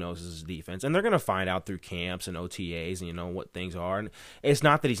Tranquill knows his defense, and they're going to find out through camps and OTAs, and what things are. And it's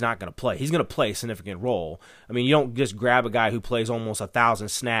not that he's not going to play; he's going to play a significant role. I mean, you don't just grab a guy who plays almost 1,000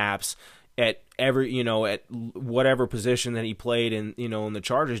 snaps at every, at whatever position that he played in, in the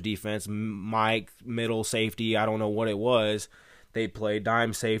Chargers defense. Mike, middle, safety, I don't know what it was. They played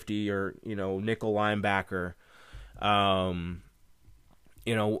dime safety or nickel linebacker,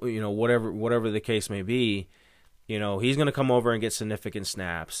 whatever the case may be. He's going to come over and get significant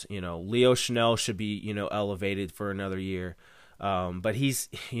snaps. Leo Chanel should be, elevated for another year. But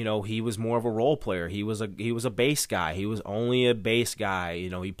he was more of a role player. He was a base guy. He was only a base guy.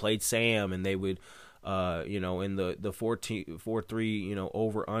 He played Sam, and they would, in the 4-3,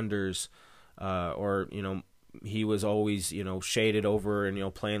 over unders, or, he was always, shaded over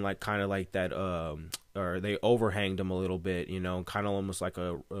and, playing like kind of like that, or they overhanged him a little bit, kind of almost like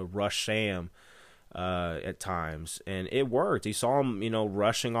a rush Sam. At times, and it worked. You saw him,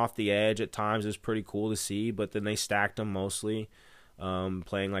 rushing off the edge at times. It was pretty cool to see, but then they stacked him mostly,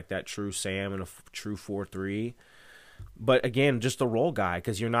 playing like that true Sam and a true 4-3. But again, just a role guy,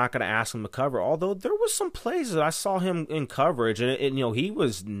 because you're not going to ask him to cover. Although there was some plays that I saw him in coverage, and he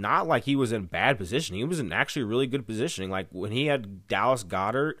was not like he was in bad position. He was in actually really good positioning. Like when he had Dallas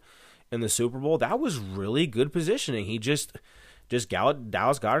Goedert in the Super Bowl, that was really good positioning. Dallas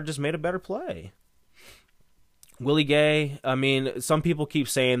Goedert just made a better play. Willie Gay, I mean, some people keep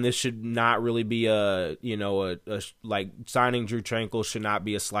saying this should not really be like signing Drew Tranquill should not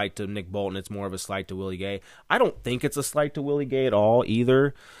be a slight to Nick Bolton. It's more of a slight to Willie Gay. I don't think it's a slight to Willie Gay at all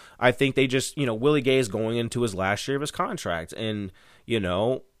either. I think they just, Willie Gay is going into his last year of his contract. And,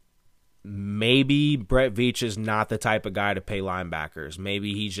 maybe Brett Veach is not the type of guy to pay linebackers.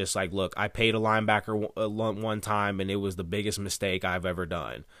 Maybe he's just like, look, I paid a linebacker one time and it was the biggest mistake I've ever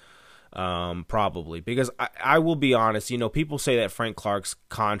done. Probably because I will be honest, people say that Frank Clark's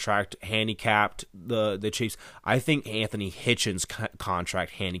contract handicapped the Chiefs. I think Anthony Hitchens'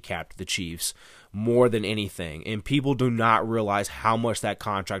 contract handicapped the Chiefs more than anything, and people do not realize how much that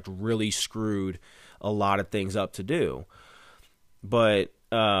contract really screwed a lot of things up to do. But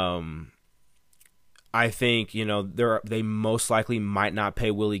I think they most likely might not pay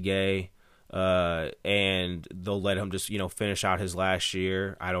Willie Gay. And they'll let him just, finish out his last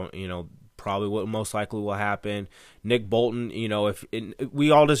year. I don't, probably what most likely will happen. Nick Bolton,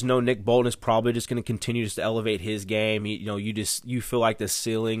 we all just know Nick Bolton is probably just going to continue just to elevate his game. You feel like the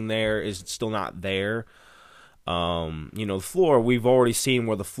ceiling there is still not there. The floor, we've already seen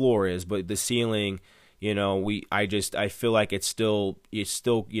where the floor is, but the ceiling, I feel like it's still, he's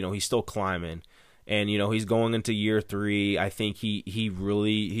still climbing. And, he's going into year 3. I think he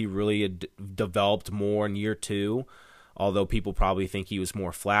really developed more in year 2, although people probably think he was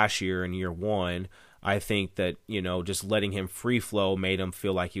more flashier in year 1. I think that, just letting him free flow made him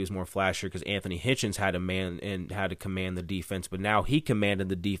feel like he was more flashier because Anthony Hitchens had to command the defense. But now he commanded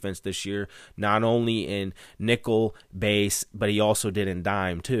the defense this year, not only in nickel, base, but he also did in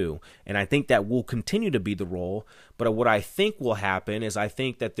dime too. And I think that will continue to be the role. But what I think will happen is I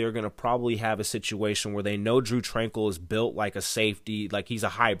think that they're going to probably have a situation where they know Drew Tranquill is built like a safety, like he's a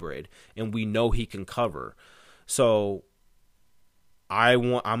hybrid, and we know he can cover. So I'm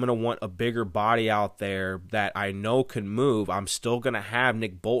going to want a bigger body out there that I know can move. I'm still going to have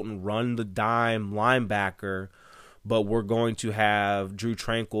Nick Bolton run the dime linebacker, but we're going to have Drew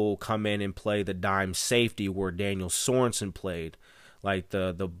Tranquill come in and play the dime safety where Daniel Sorensen played, like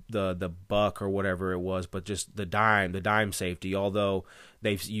the buck or whatever it was, but just the dime safety. Although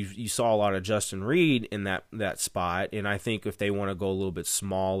you saw a lot of Justin Reed in that spot, and I think if they want to go a little bit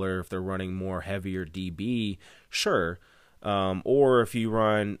smaller, if they're running more heavier DB, sure. Or if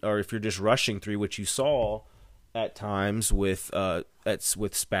you're just rushing 3, which you saw at times with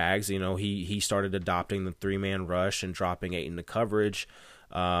Spags, he started adopting the 3-man rush and dropping 8 into coverage.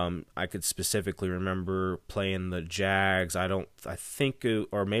 I could specifically remember playing the Jags. Or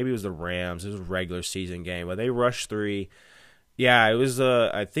maybe it was the Rams. It was a regular season game, but they rushed 3. Yeah, it was.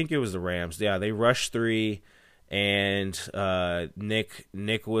 I think it was the Rams. Yeah, they rushed 3, and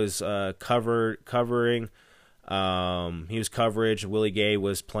Nick was covering. He was coverage. Willie Gay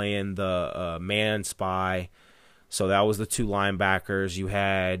was playing the man spy. So that was the 2 linebackers. You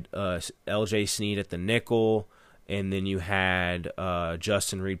had L.J. Snead at the nickel, and then you had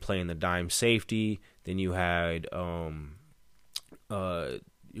Justin Reed playing the dime safety. Then you had I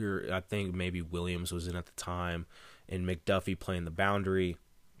think maybe Williams was in at the time, and McDuffie playing the boundary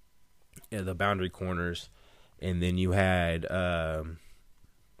corners, and then you had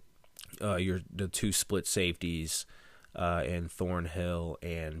the 2 split safeties in Thornhill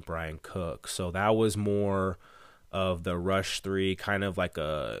and Brian Cook. So that was more of the rush 3, kind of like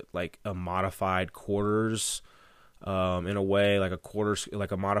a modified quarters in a way, like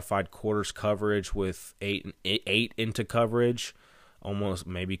a modified quarters coverage with 8 into coverage, almost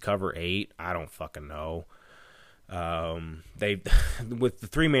maybe cover 8. I don't fucking know. They with the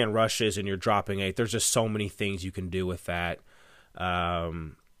 3-man rushes and you're dropping 8. There's just so many things you can do with that.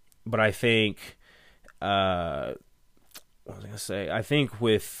 But I think, what was I going to say? I think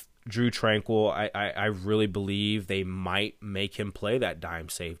with Drew Tranquill, I really believe they might make him play that dime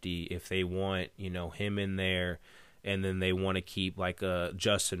safety if they want, him in there, and then they want to keep like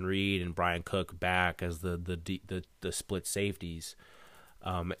Justin Reed and Brian Cook back as the split safeties.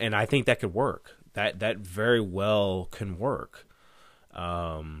 And I think that could work. That very well can work.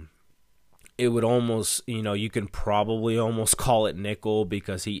 It would almost, you can probably almost call it nickel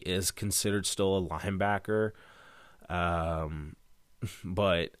because he is considered still a linebacker.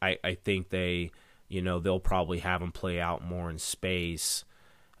 But I think they'll probably have him play out more in space,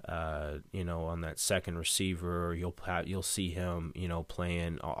 on that second receiver. Or you'll see him,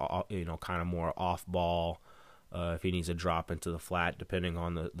 playing, kind of more off ball, if he needs to drop into the flat, depending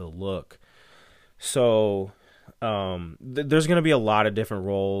on the look. So, there's going to be a lot of different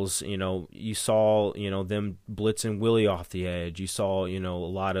roles. You saw, them blitzing Willie off the edge. You saw, a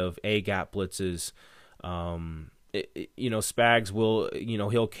lot of A-gap blitzes. Spags will,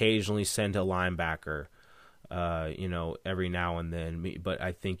 he'll occasionally send a linebacker, every now and then. But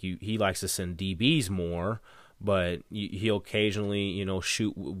I think he likes to send DBs more. But he'll occasionally,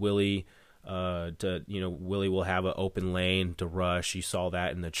 shoot Willie. Willie will have an open lane to rush. You saw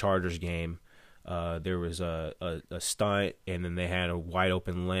that in the Chargers game. There was a stunt, and then they had a wide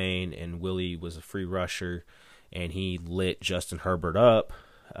open lane, and Willie was a free rusher, and he lit Justin Herbert up.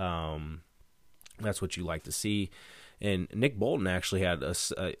 That's what you like to see. And Nick Bolton actually had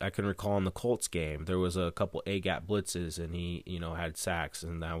I can recall in the Colts game, there was a couple A-gap blitzes, and he, had sacks,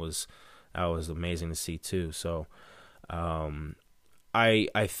 and that was amazing to see too. So,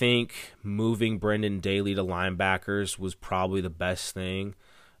 I think moving Brendan Daly to linebackers was probably the best thing.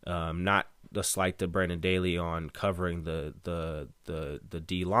 Not the slight to Brendan Daly on covering the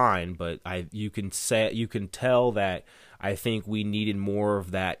D line, but you can tell that I think we needed more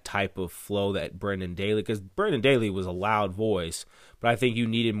of that type of flow that Brendan Daly, because Brendan Daly was a loud voice, but I think you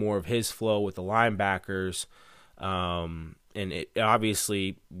needed more of his flow with the linebackers. And it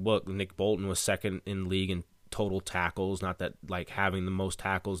obviously, look, Nick Bolton was second in league in total tackles. Not that like having the most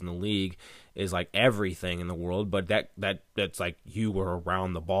tackles in the league is like everything in the world, but that's like you were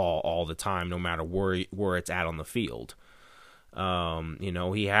around the ball all the time, no matter where it's at on the field.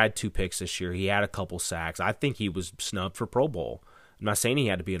 He had 2 picks this year. He had a couple sacks. I think he was snubbed for Pro Bowl. I'm not saying he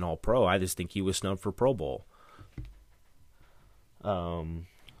had to be an All-Pro. I just think he was snubbed for Pro Bowl. Hold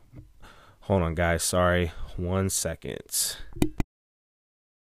on, guys. Sorry. 1 second.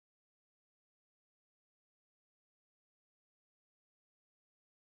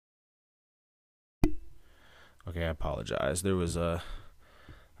 Okay, I apologize. I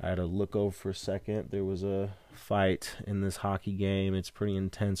had to look over for a second. There was a fight in this hockey game. It's pretty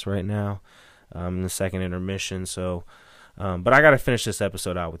intense right now. In the second intermission. So, but I got to finish this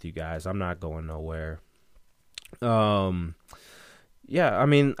episode out with you guys. I'm not going nowhere. Yeah, I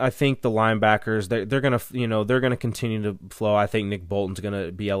mean, I think the linebackers, they're gonna continue to flow. I think Nick Bolton's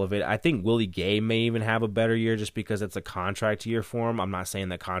gonna be elevated. I think Willie Gay may even have a better year just because it's a contract year for him. I'm not saying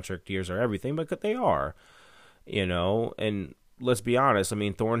that contract years are everything, but they are. And let's be honest. I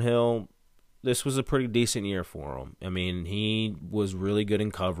mean, Thornhill, this was a pretty decent year for him. I mean, he was really good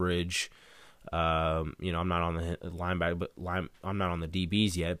in coverage. I'm not on the linebacker, but I'm not on the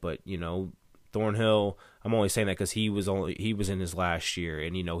DBs yet. But Thornhill, I'm only saying that because he was in his last year,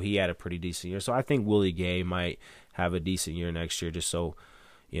 and he had a pretty decent year. So I think Willie Gay might have a decent year next year. Just so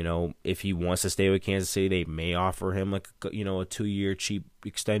if he wants to stay with Kansas City, they may offer him like a 2-year cheap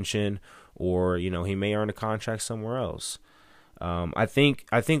extension, or he may earn a contract somewhere else. I think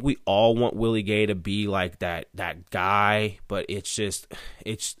we all want Willie Gay to be like that guy, but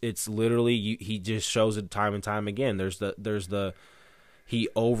it's literally he just shows it time and time again. He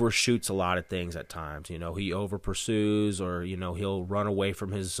overshoots a lot of things at times. He over pursues, or he'll run away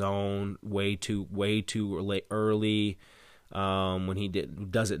from his zone way too early when he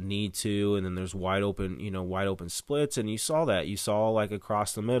doesn't need to, and then there's wide open splits, and you saw like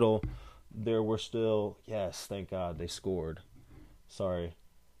across the middle there were still, yes, thank God they scored. Sorry,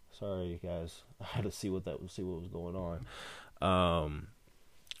 you guys. I had to see what was going on.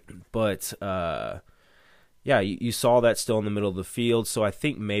 But yeah, you saw that still in the middle of the field. So I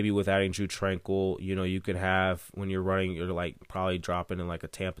think maybe with adding Drew Tranquill, you could have, when you're running, you're like probably dropping in like a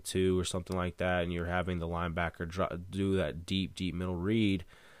Tampa 2 or something like that, and you're having the linebacker do that deep middle read.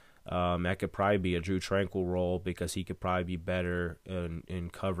 That could probably be a Drew Tranquill role, because he could probably be better in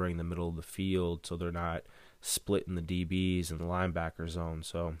covering the middle of the field, so they're not splitting the DBs and the linebacker zone.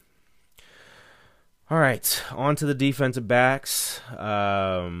 So, all right, on to the defensive backs. What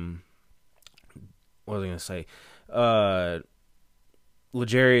was I going to say?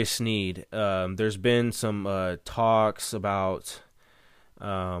 L'Jarius Sneed. There's been some talks about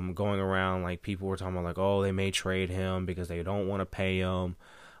going around, like people were talking about, like, oh, they may trade him because they don't want to pay him.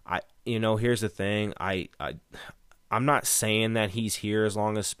 Here's the thing. I'm not saying that he's here as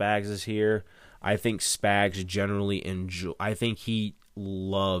long as Spags is here. I think Spags generally I think he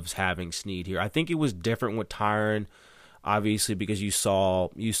loves having Sneed here. I think it was different with Tyron, obviously, because you saw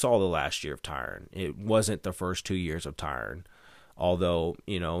the last year of Tyron. It wasn't the first 2 years of Tyron. Although,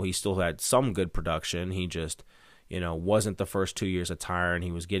 he still had some good production. He just, wasn't the first 2 years of Tyron.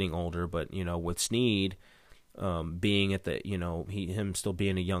 He was getting older. But, with Sneed, being at the, him still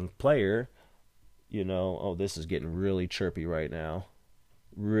being a young player, oh, this is getting really chirpy right now.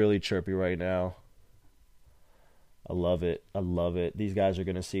 Really chirpy right now. I love it. These guys are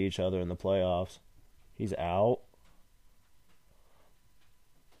going to see each other in the playoffs. He's out.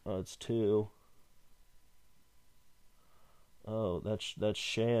 Oh, it's 2. Oh, that's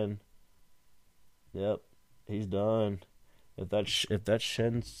Shen. Yep, he's done. If that's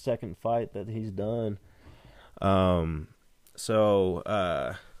Shen's second fight, that he's done. Um, so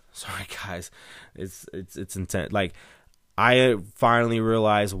sorry guys, it's intense. Like I finally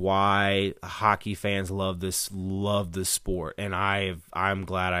realized why hockey fans love this sport, and I'm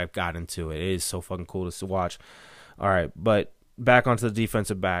glad I've got into it. It is so fucking cool to watch. All right, but back onto the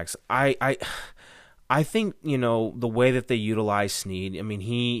defensive backs. I think the way that they utilize Snead. I mean,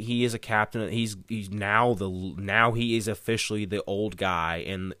 he is a captain. He's now he is officially the old guy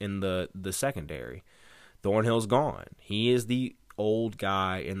in the secondary. Thornhill's gone. He is the old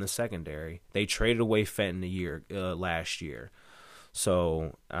guy in the secondary. They traded away Fenton last year.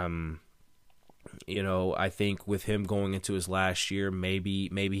 So I think with him going into his last year,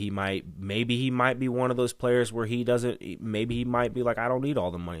 maybe he might be one of those players where he doesn't. Maybe he might be like, I don't need all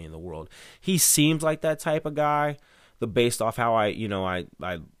the money in the world. He seems like that type of guy. Based off how how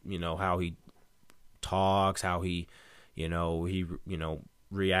he talks, how he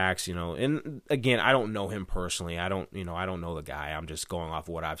reacts, and again, I don't know him personally. I don't know the guy. I'm just going off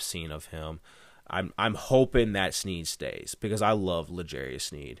what I've seen of him. I'm hoping that Snead stays because I love L'Jarius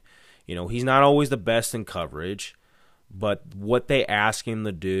Snead. He's not always the best in coverage, but what they ask him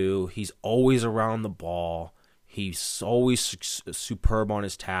to do, he's always around the ball. He's always superb on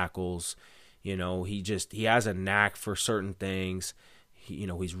his tackles. He has a knack for certain things.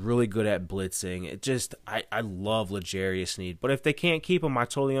 He's really good at blitzing. I love L'Jarius Snead. But if they can't keep him, I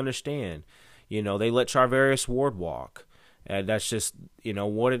totally understand. They let Charvarius Ward walk. And that's just,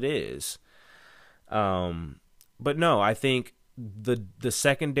 what it is. But no, I think the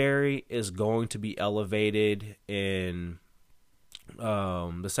secondary is going to be elevated in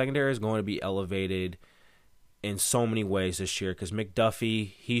so many ways this year because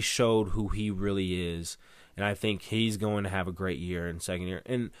McDuffie, he showed who he really is. And I think he's going to have a great year in second year.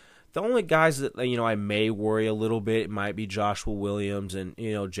 And the only guys that I may worry a little bit might be Joshua Williams and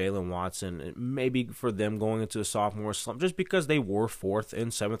Jalen Watson. Maybe for them going into a sophomore slump, just because they were 4th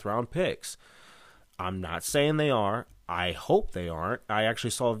and 7th round picks. I'm not saying they are. I hope they aren't. I actually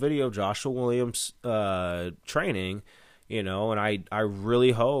saw a video of Joshua Williams training, and I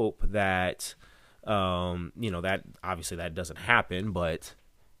really hope that that obviously that doesn't happen, but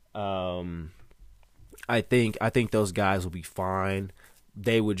I think those guys will be fine.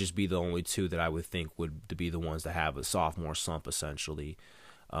 They would just be the only 2 that I would think would be the ones that have a sophomore slump essentially.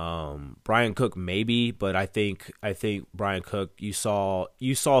 Brian Cook maybe, but I think Brian Cook, you saw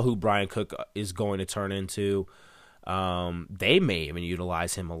who Brian Cook is going to turn into. They may even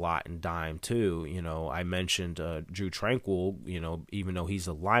utilize him a lot in dime too. I mentioned Drew Tranquil. Even though he's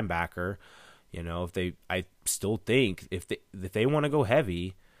a linebacker, I still think if they want to go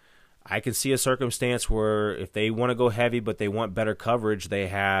heavy. I can see a circumstance where if they want to go heavy but they want better coverage, they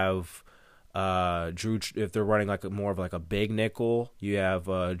have Drew. If they're running more of a big nickel, you have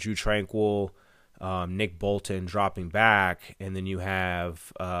Drew Tranquil, Nick Bolton dropping back, and then you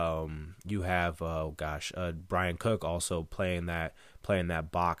have Brian Cook also playing that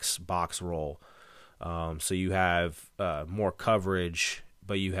box role. So you have more coverage.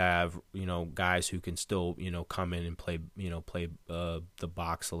 But you have, guys who can still, come in and play the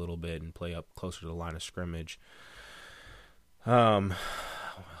box a little bit and play up closer to the line of scrimmage. What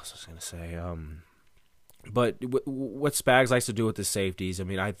else was I going to say? But what Spags likes to do with the safeties, I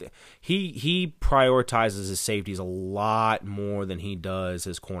mean, he prioritizes his safeties a lot more than he does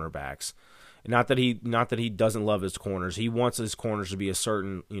his cornerbacks. Not that he doesn't love his corners. He wants his corners to be a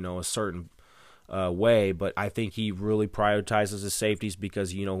certain way, but I think he really prioritizes his safeties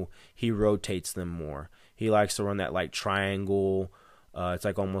because he rotates them more. He likes to run that triangle. It's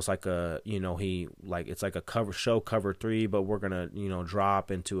almost like it's like a cover 3, but we're gonna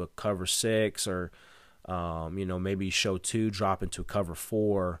drop into a cover 6 or maybe show 2 drop into cover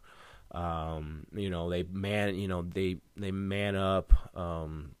 4. They man up.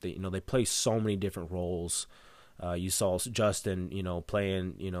 They play so many different roles. You saw Justin,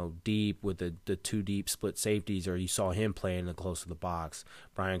 playing, deep with the 2 deep split safeties, or you saw him playing close to the box.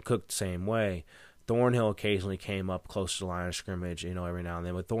 Brian Cook the same way. Thornhill occasionally came up close to the line of scrimmage, every now and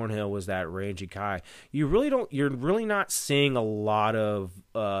then. But Thornhill was that rangy guy. You're really not seeing a lot of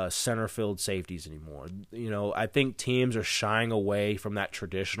center field safeties anymore. I think teams are shying away from that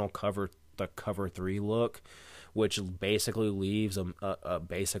traditional cover 3 look, which basically leaves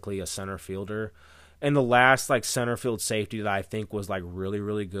basically a center fielder. And the last center field safety that I think was really,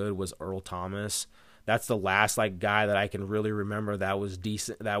 really good was Earl Thomas. That's the last like guy that I can really remember that was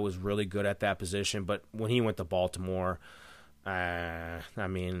decent, that was really good at that position. But when he went to Baltimore, I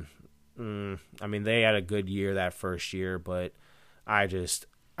mean, they had a good year that first year, but I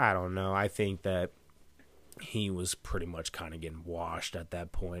don't know. I think that he was pretty much kind of getting washed at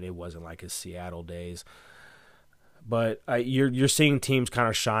that point. It wasn't like his Seattle days. But you're seeing teams kind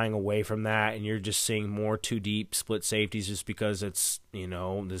of shying away from that, and you're just seeing more too deep split safeties just because it's,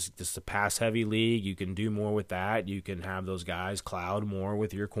 this is a pass heavy league. You can do more with that. You can have those guys cloud more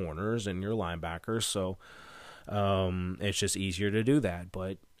with your corners and your linebackers. So it's just easier to do that.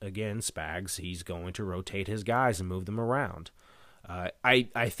 But again, Spags, he's going to rotate his guys and move them around.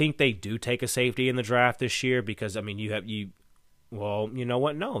 I think they do take a safety in the draft this year because well, you know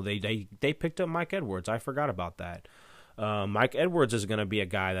what? No, they picked up Mike Edwards. I forgot about that. Mike Edwards is going to be a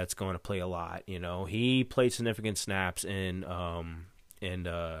guy that's going to play a lot. He played significant snaps in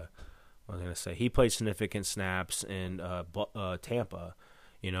he played significant snaps in Tampa.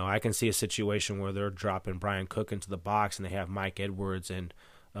 I can see a situation where they're dropping Brian Cook into the box and they have Mike Edwards and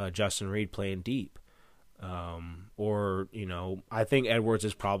Justin Reed playing deep. I think Edwards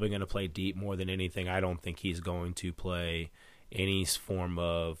is probably going to play deep more than anything. I don't think he's going to play any form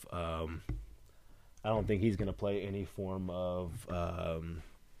of what am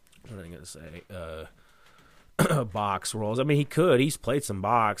I going to say? Box roles. I mean, he could. He's played some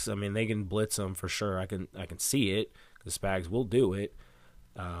box. I mean, they can blitz him for sure. I can see it because Spags will do it.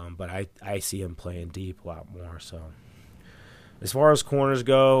 But I see him playing deep a lot more. So as far as corners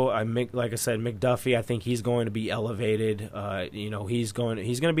go, like I said, McDuffie, I think he's going to be elevated. He's going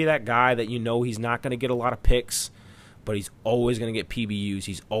to be that guy that he's not going to get a lot of picks, but he's always going to get PBUs.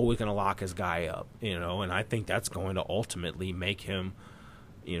 He's always going to lock his guy up, and I think that's going to ultimately make him,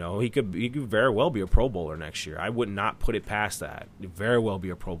 he could very well be a Pro Bowler next year. I would not put it past that. He'd very well be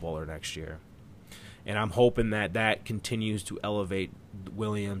a Pro Bowler next year. And I'm hoping that continues to elevate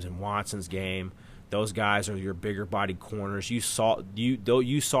Williams and Watson's game. Those guys are your bigger bodied corners. You saw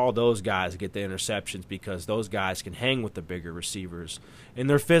those guys get the interceptions because those guys can hang with the bigger receivers, and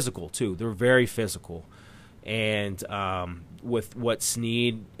they're physical too. They're very physical. And with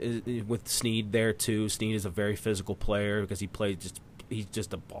Snead there too. Snead is a very physical player because he's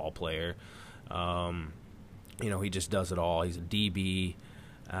just a ball player. He just does it all. He's a DB,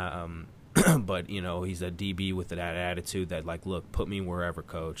 but he's a DB with that attitude that like, look, put me wherever,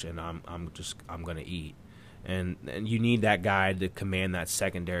 coach, and I'm gonna eat. And you need that guy to command that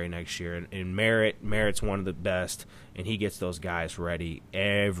secondary next year. And Merritt's one of the best, and he gets those guys ready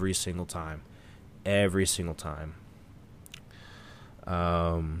every single time. Every single time.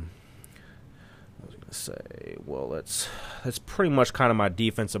 I was gonna say, well, that's pretty much kind of my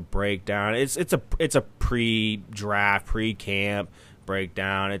defensive breakdown. It's a pre-draft, pre-camp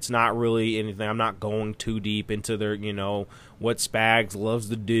breakdown. It's not really anything. I'm not going too deep into their, what Spags loves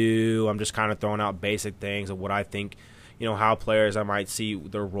to do. I'm just kind of throwing out basic things of what I think, how players I might see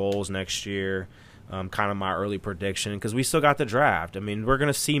their roles next year. Kind of my early prediction because we still got the draft. I mean, we're going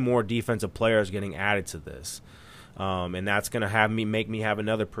to see more defensive players getting added to this, and that's going to make me have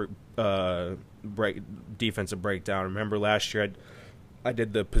another defensive breakdown. Remember last year I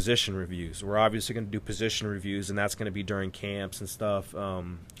did the position reviews. We're obviously going to do position reviews, and that's going to be during camps and stuff,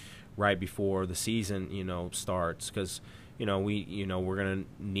 right before the season starts because we're going to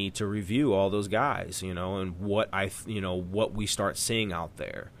need to review all those guys, and what we start seeing out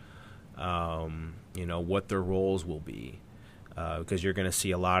there. What their roles will be, because you're going to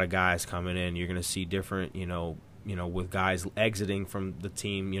see a lot of guys coming in. You're going to see different, with guys exiting from the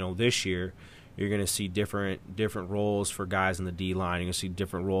team, this year, you're going to see different roles for guys in the D line. You're going to see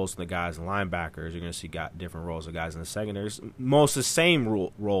different roles for the guys in linebackers. You're going to see different roles of guys in the secondaries. Most of the same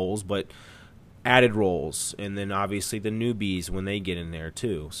roles, but added roles. And then obviously the newbies when they get in there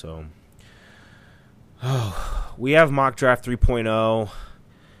too. So, we have Mock Draft 3.0.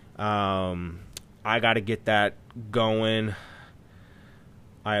 I got to get that going.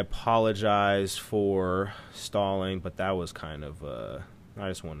 I apologize for stalling, but that was kind of I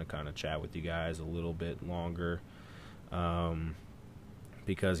just wanted to kind of chat with you guys a little bit longer,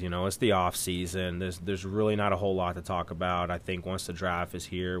 because it's the off season. There's really not a whole lot to talk about. I think once the draft is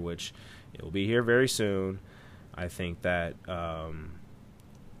here, which it will be here very soon, I think that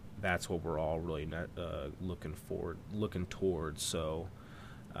that's what we're all really looking towards. So.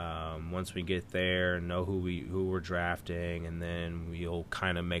 Once we get there and know who we're drafting, and then we'll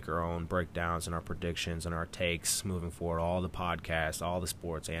kind of make our own breakdowns and our predictions and our takes moving forward. All the podcasts, all the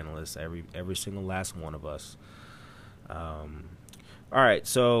sports analysts, every single last one of us. All right,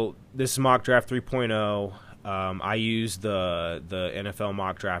 so this is Mock Draft 3.0. I use the NFL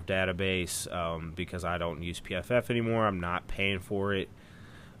mock draft database because I don't use PFF anymore. I'm not paying for it.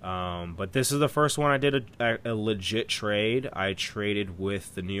 But this is the first one I did a legit trade. I traded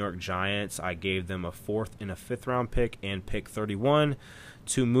with the New York Giants. I gave them a 4th and a 5th round pick and pick 31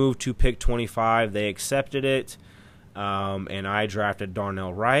 to move to pick 25. They accepted it. And I drafted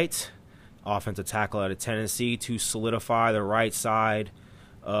Darnell Wright, offensive tackle out of Tennessee, to solidify the right side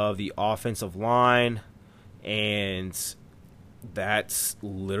of the offensive line. And that's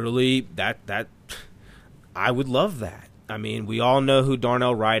literally that I would love that. I mean, we all know who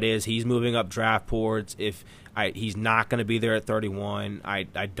Darnell Wright is. He's moving up draft boards. He's not going to be there at 31, I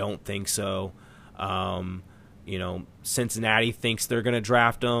don't think so. Cincinnati thinks they're going to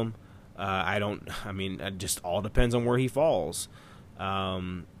draft him. It just all depends on where he falls.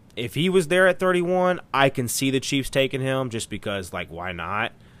 If he was there at 31, I can see the Chiefs taking him just because, why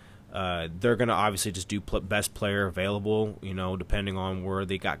not? They're going to obviously just do best player available, depending on where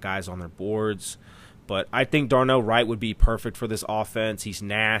they got guys on their boards. But I think Darnell Wright would be perfect for this offense. He's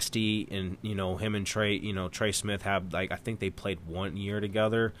nasty, and him and Trey Smith have I think they played 1 year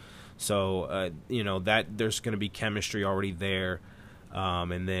together, so that there's going to be chemistry already there,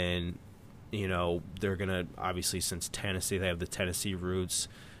 and then they're going to obviously, since Tennessee, they have the Tennessee roots.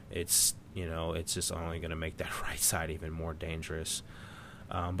 It's just only going to make that right side even more dangerous.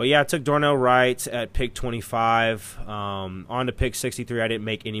 But yeah, I took Darnell Wright at pick 25. On to pick 63. I didn't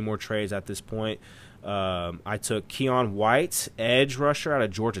make any more trades at this point. I took Keon White, edge rusher out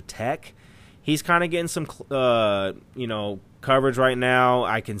of Georgia Tech. He's kind of getting some, coverage right now.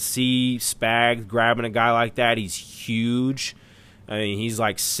 I can see Spags grabbing a guy like that. He's huge. I mean, he's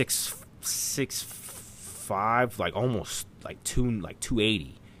like 6'5", almost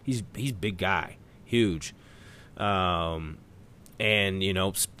 280. He's big guy, huge. And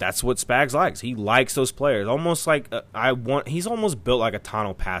that's what Spags likes. He likes those players. Almost he's almost built like a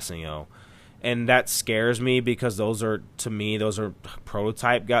Tano Passanio. And that scares me because those are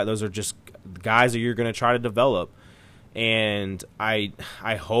prototype guys. Those are just guys that you're going to try to develop. And I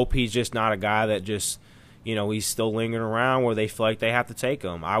hope he's just not a guy that just, he's still lingering around where they feel like they have to take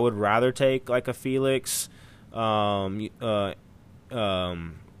him. I would rather take a Felix, and a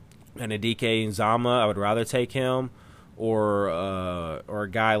DK Nzama. I would rather take him, or a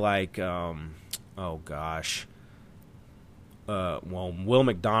guy like Will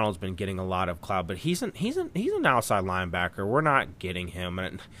McDonald's been getting a lot of clout, but he's an outside linebacker. We're not getting him.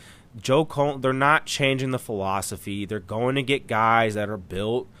 And Joe Cole, they're not changing the philosophy. They're going to get guys that are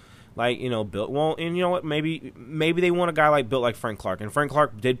built built well. And you know what? Maybe they want a guy built like Frank Clark. And Frank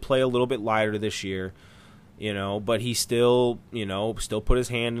Clark did play a little bit lighter this year, but he still put his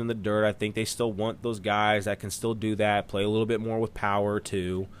hand in the dirt. I think they still want those guys that can still do that, play a little bit more with power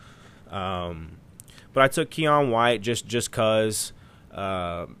too. But I took Keon White just because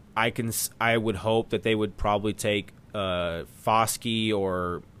I would hope that they would probably take Foskey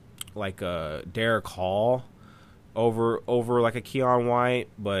or Derek Hall over a Keon White,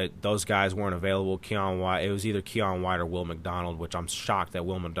 but those guys weren't available. Keon White, it was either Keon White or Will McDonald, which I'm shocked that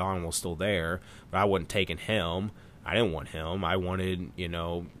Will McDonald was still there, but I wasn't taking him. I didn't want him. I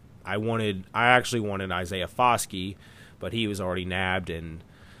actually wanted Isaiah Foskey, but he was already nabbed, and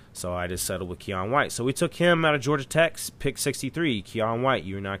so I just settled with Keon White. So we took him out of Georgia Tech, pick 63. Keon White,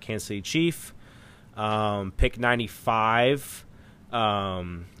 you're not Kansas City Chief. Pick 95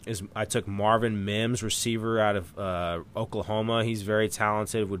 I took Marvin Mims, receiver out of Oklahoma. He's very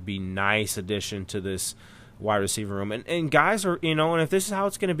talented. Would be nice addition to this wide receiver room. And guys are, and if this is how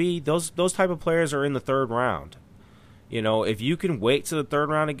it's going to be, those type of players are in the 3rd round. If you can wait to the 3rd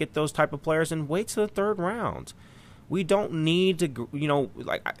round to get those type of players, then wait to the 3rd round. We don't need to,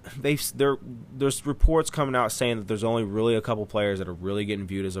 there's reports coming out saying that there's only really a couple players that are really getting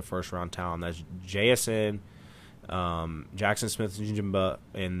viewed as a first-round talent. That's JSN, Jackson Smith-Njigba,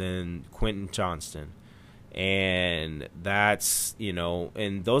 and then Quentin Johnston. And that's,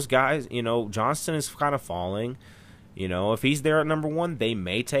 and those guys, Johnston is kind of falling. If he's there at number 1, they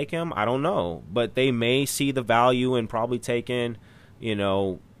may take him. I don't know. But they may see the value in probably taking,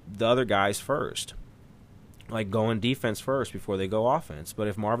 the other guys first. Going defense first before they go offense. But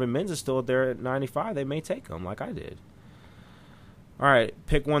if Marvin Mims is still there at 95, they may take him like I did. All right,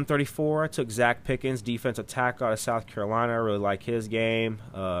 pick 134. I took Zach Pickens, defensive tackle out of South Carolina. I really like his game.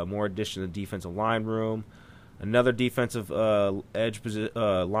 More addition to the defensive line room. Another defensive edge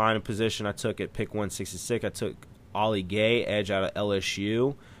line position I took at pick 166. I took Ollie Gay, edge out of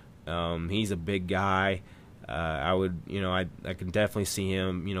LSU. He's a big guy. I can definitely see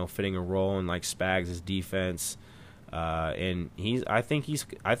him, fitting a role in Spags' defense. And I think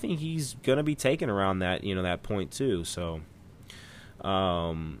he's gonna be taken around that, that point too. So,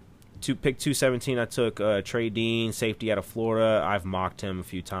 to pick 217, I took Trey Dean, safety out of Florida. I've mocked him a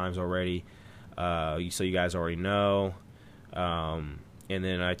few times already, so you guys already know. And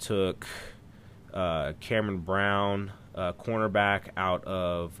then I took Cameron Brown, cornerback out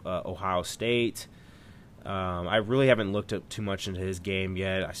of Ohio State. I really haven't looked up too much into his game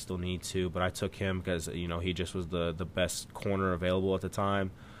yet. I still need to, but I took him because he just was the best corner available at the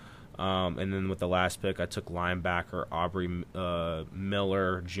time. And then with the last pick, I took linebacker Aubrey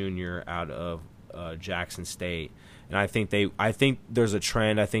Miller Jr. out of Jackson State. And I think there's a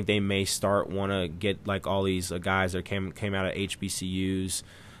trend. I think they may want to get like all these guys that came out of HBCUs,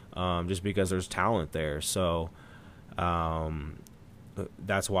 just because there's talent there. So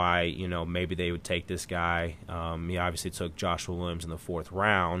that's why maybe they would take this guy. He obviously took Joshua Williams in the 4th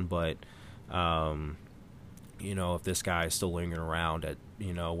round, but if this guy is still lingering around at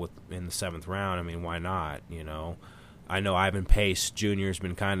in the 7th round, I mean, why not? I know Ivan Pace Jr. has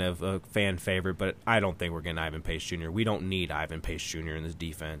been kind of a fan favorite, but I don't think we're getting Ivan Pace Jr. We don't need Ivan Pace Jr. in this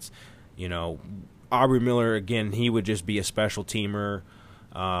defense. Aubrey Miller, again, he would just be a special teamer.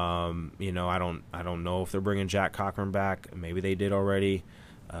 I don't know if they're bringing Jack Cochran back. Maybe they did already.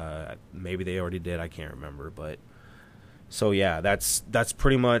 Maybe they already did. I can't remember. But so yeah, that's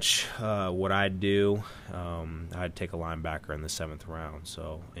pretty much what I'd do. I'd take a linebacker in the 7th round.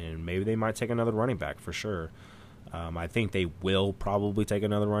 So, and maybe they might take another running back for sure. I think they will probably take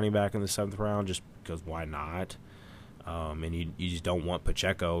another running back in the 7th round, just because why not? And you just don't want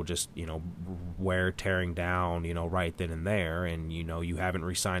Pacheco just tearing down right then and there, and you haven't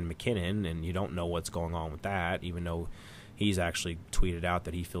re-signed McKinnon, and you don't know what's going on with that, even though he's actually tweeted out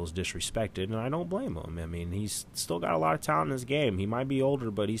that he feels disrespected, and I don't blame him. I mean, he's still got a lot of talent in his game. He might be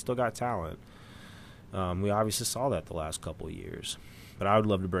older, but he's still got talent. We obviously saw that the last couple of years, but I would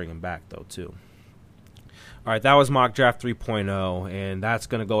love to bring him back though too. All right, that was Mock Draft 3.0, and that's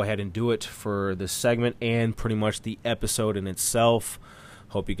going to go ahead and do it for this segment and pretty much the episode in itself.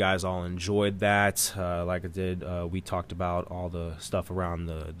 Hope you guys all enjoyed that. Like I did, we talked about all the stuff around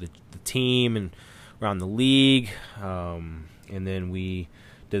the team and around the league, and then we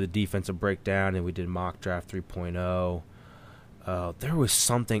did the defensive breakdown, and we did Mock Draft 3.0. There was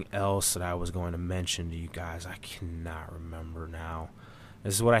something else that I was going to mention to you guys. I cannot remember now.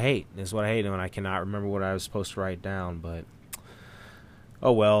 This is what I hate. This is what I hate when I cannot remember what I was supposed to write down. But,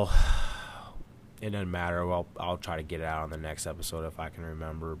 oh well. It doesn't matter. I'll try to get it out on the next episode if I can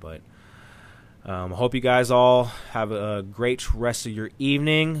remember. But I hope you guys all have a great rest of your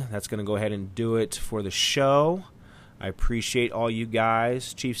evening. That's going to go ahead and do it for the show. I appreciate all you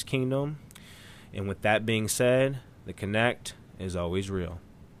guys, Chiefs Kingdom. And with that being said, the Connect is always real.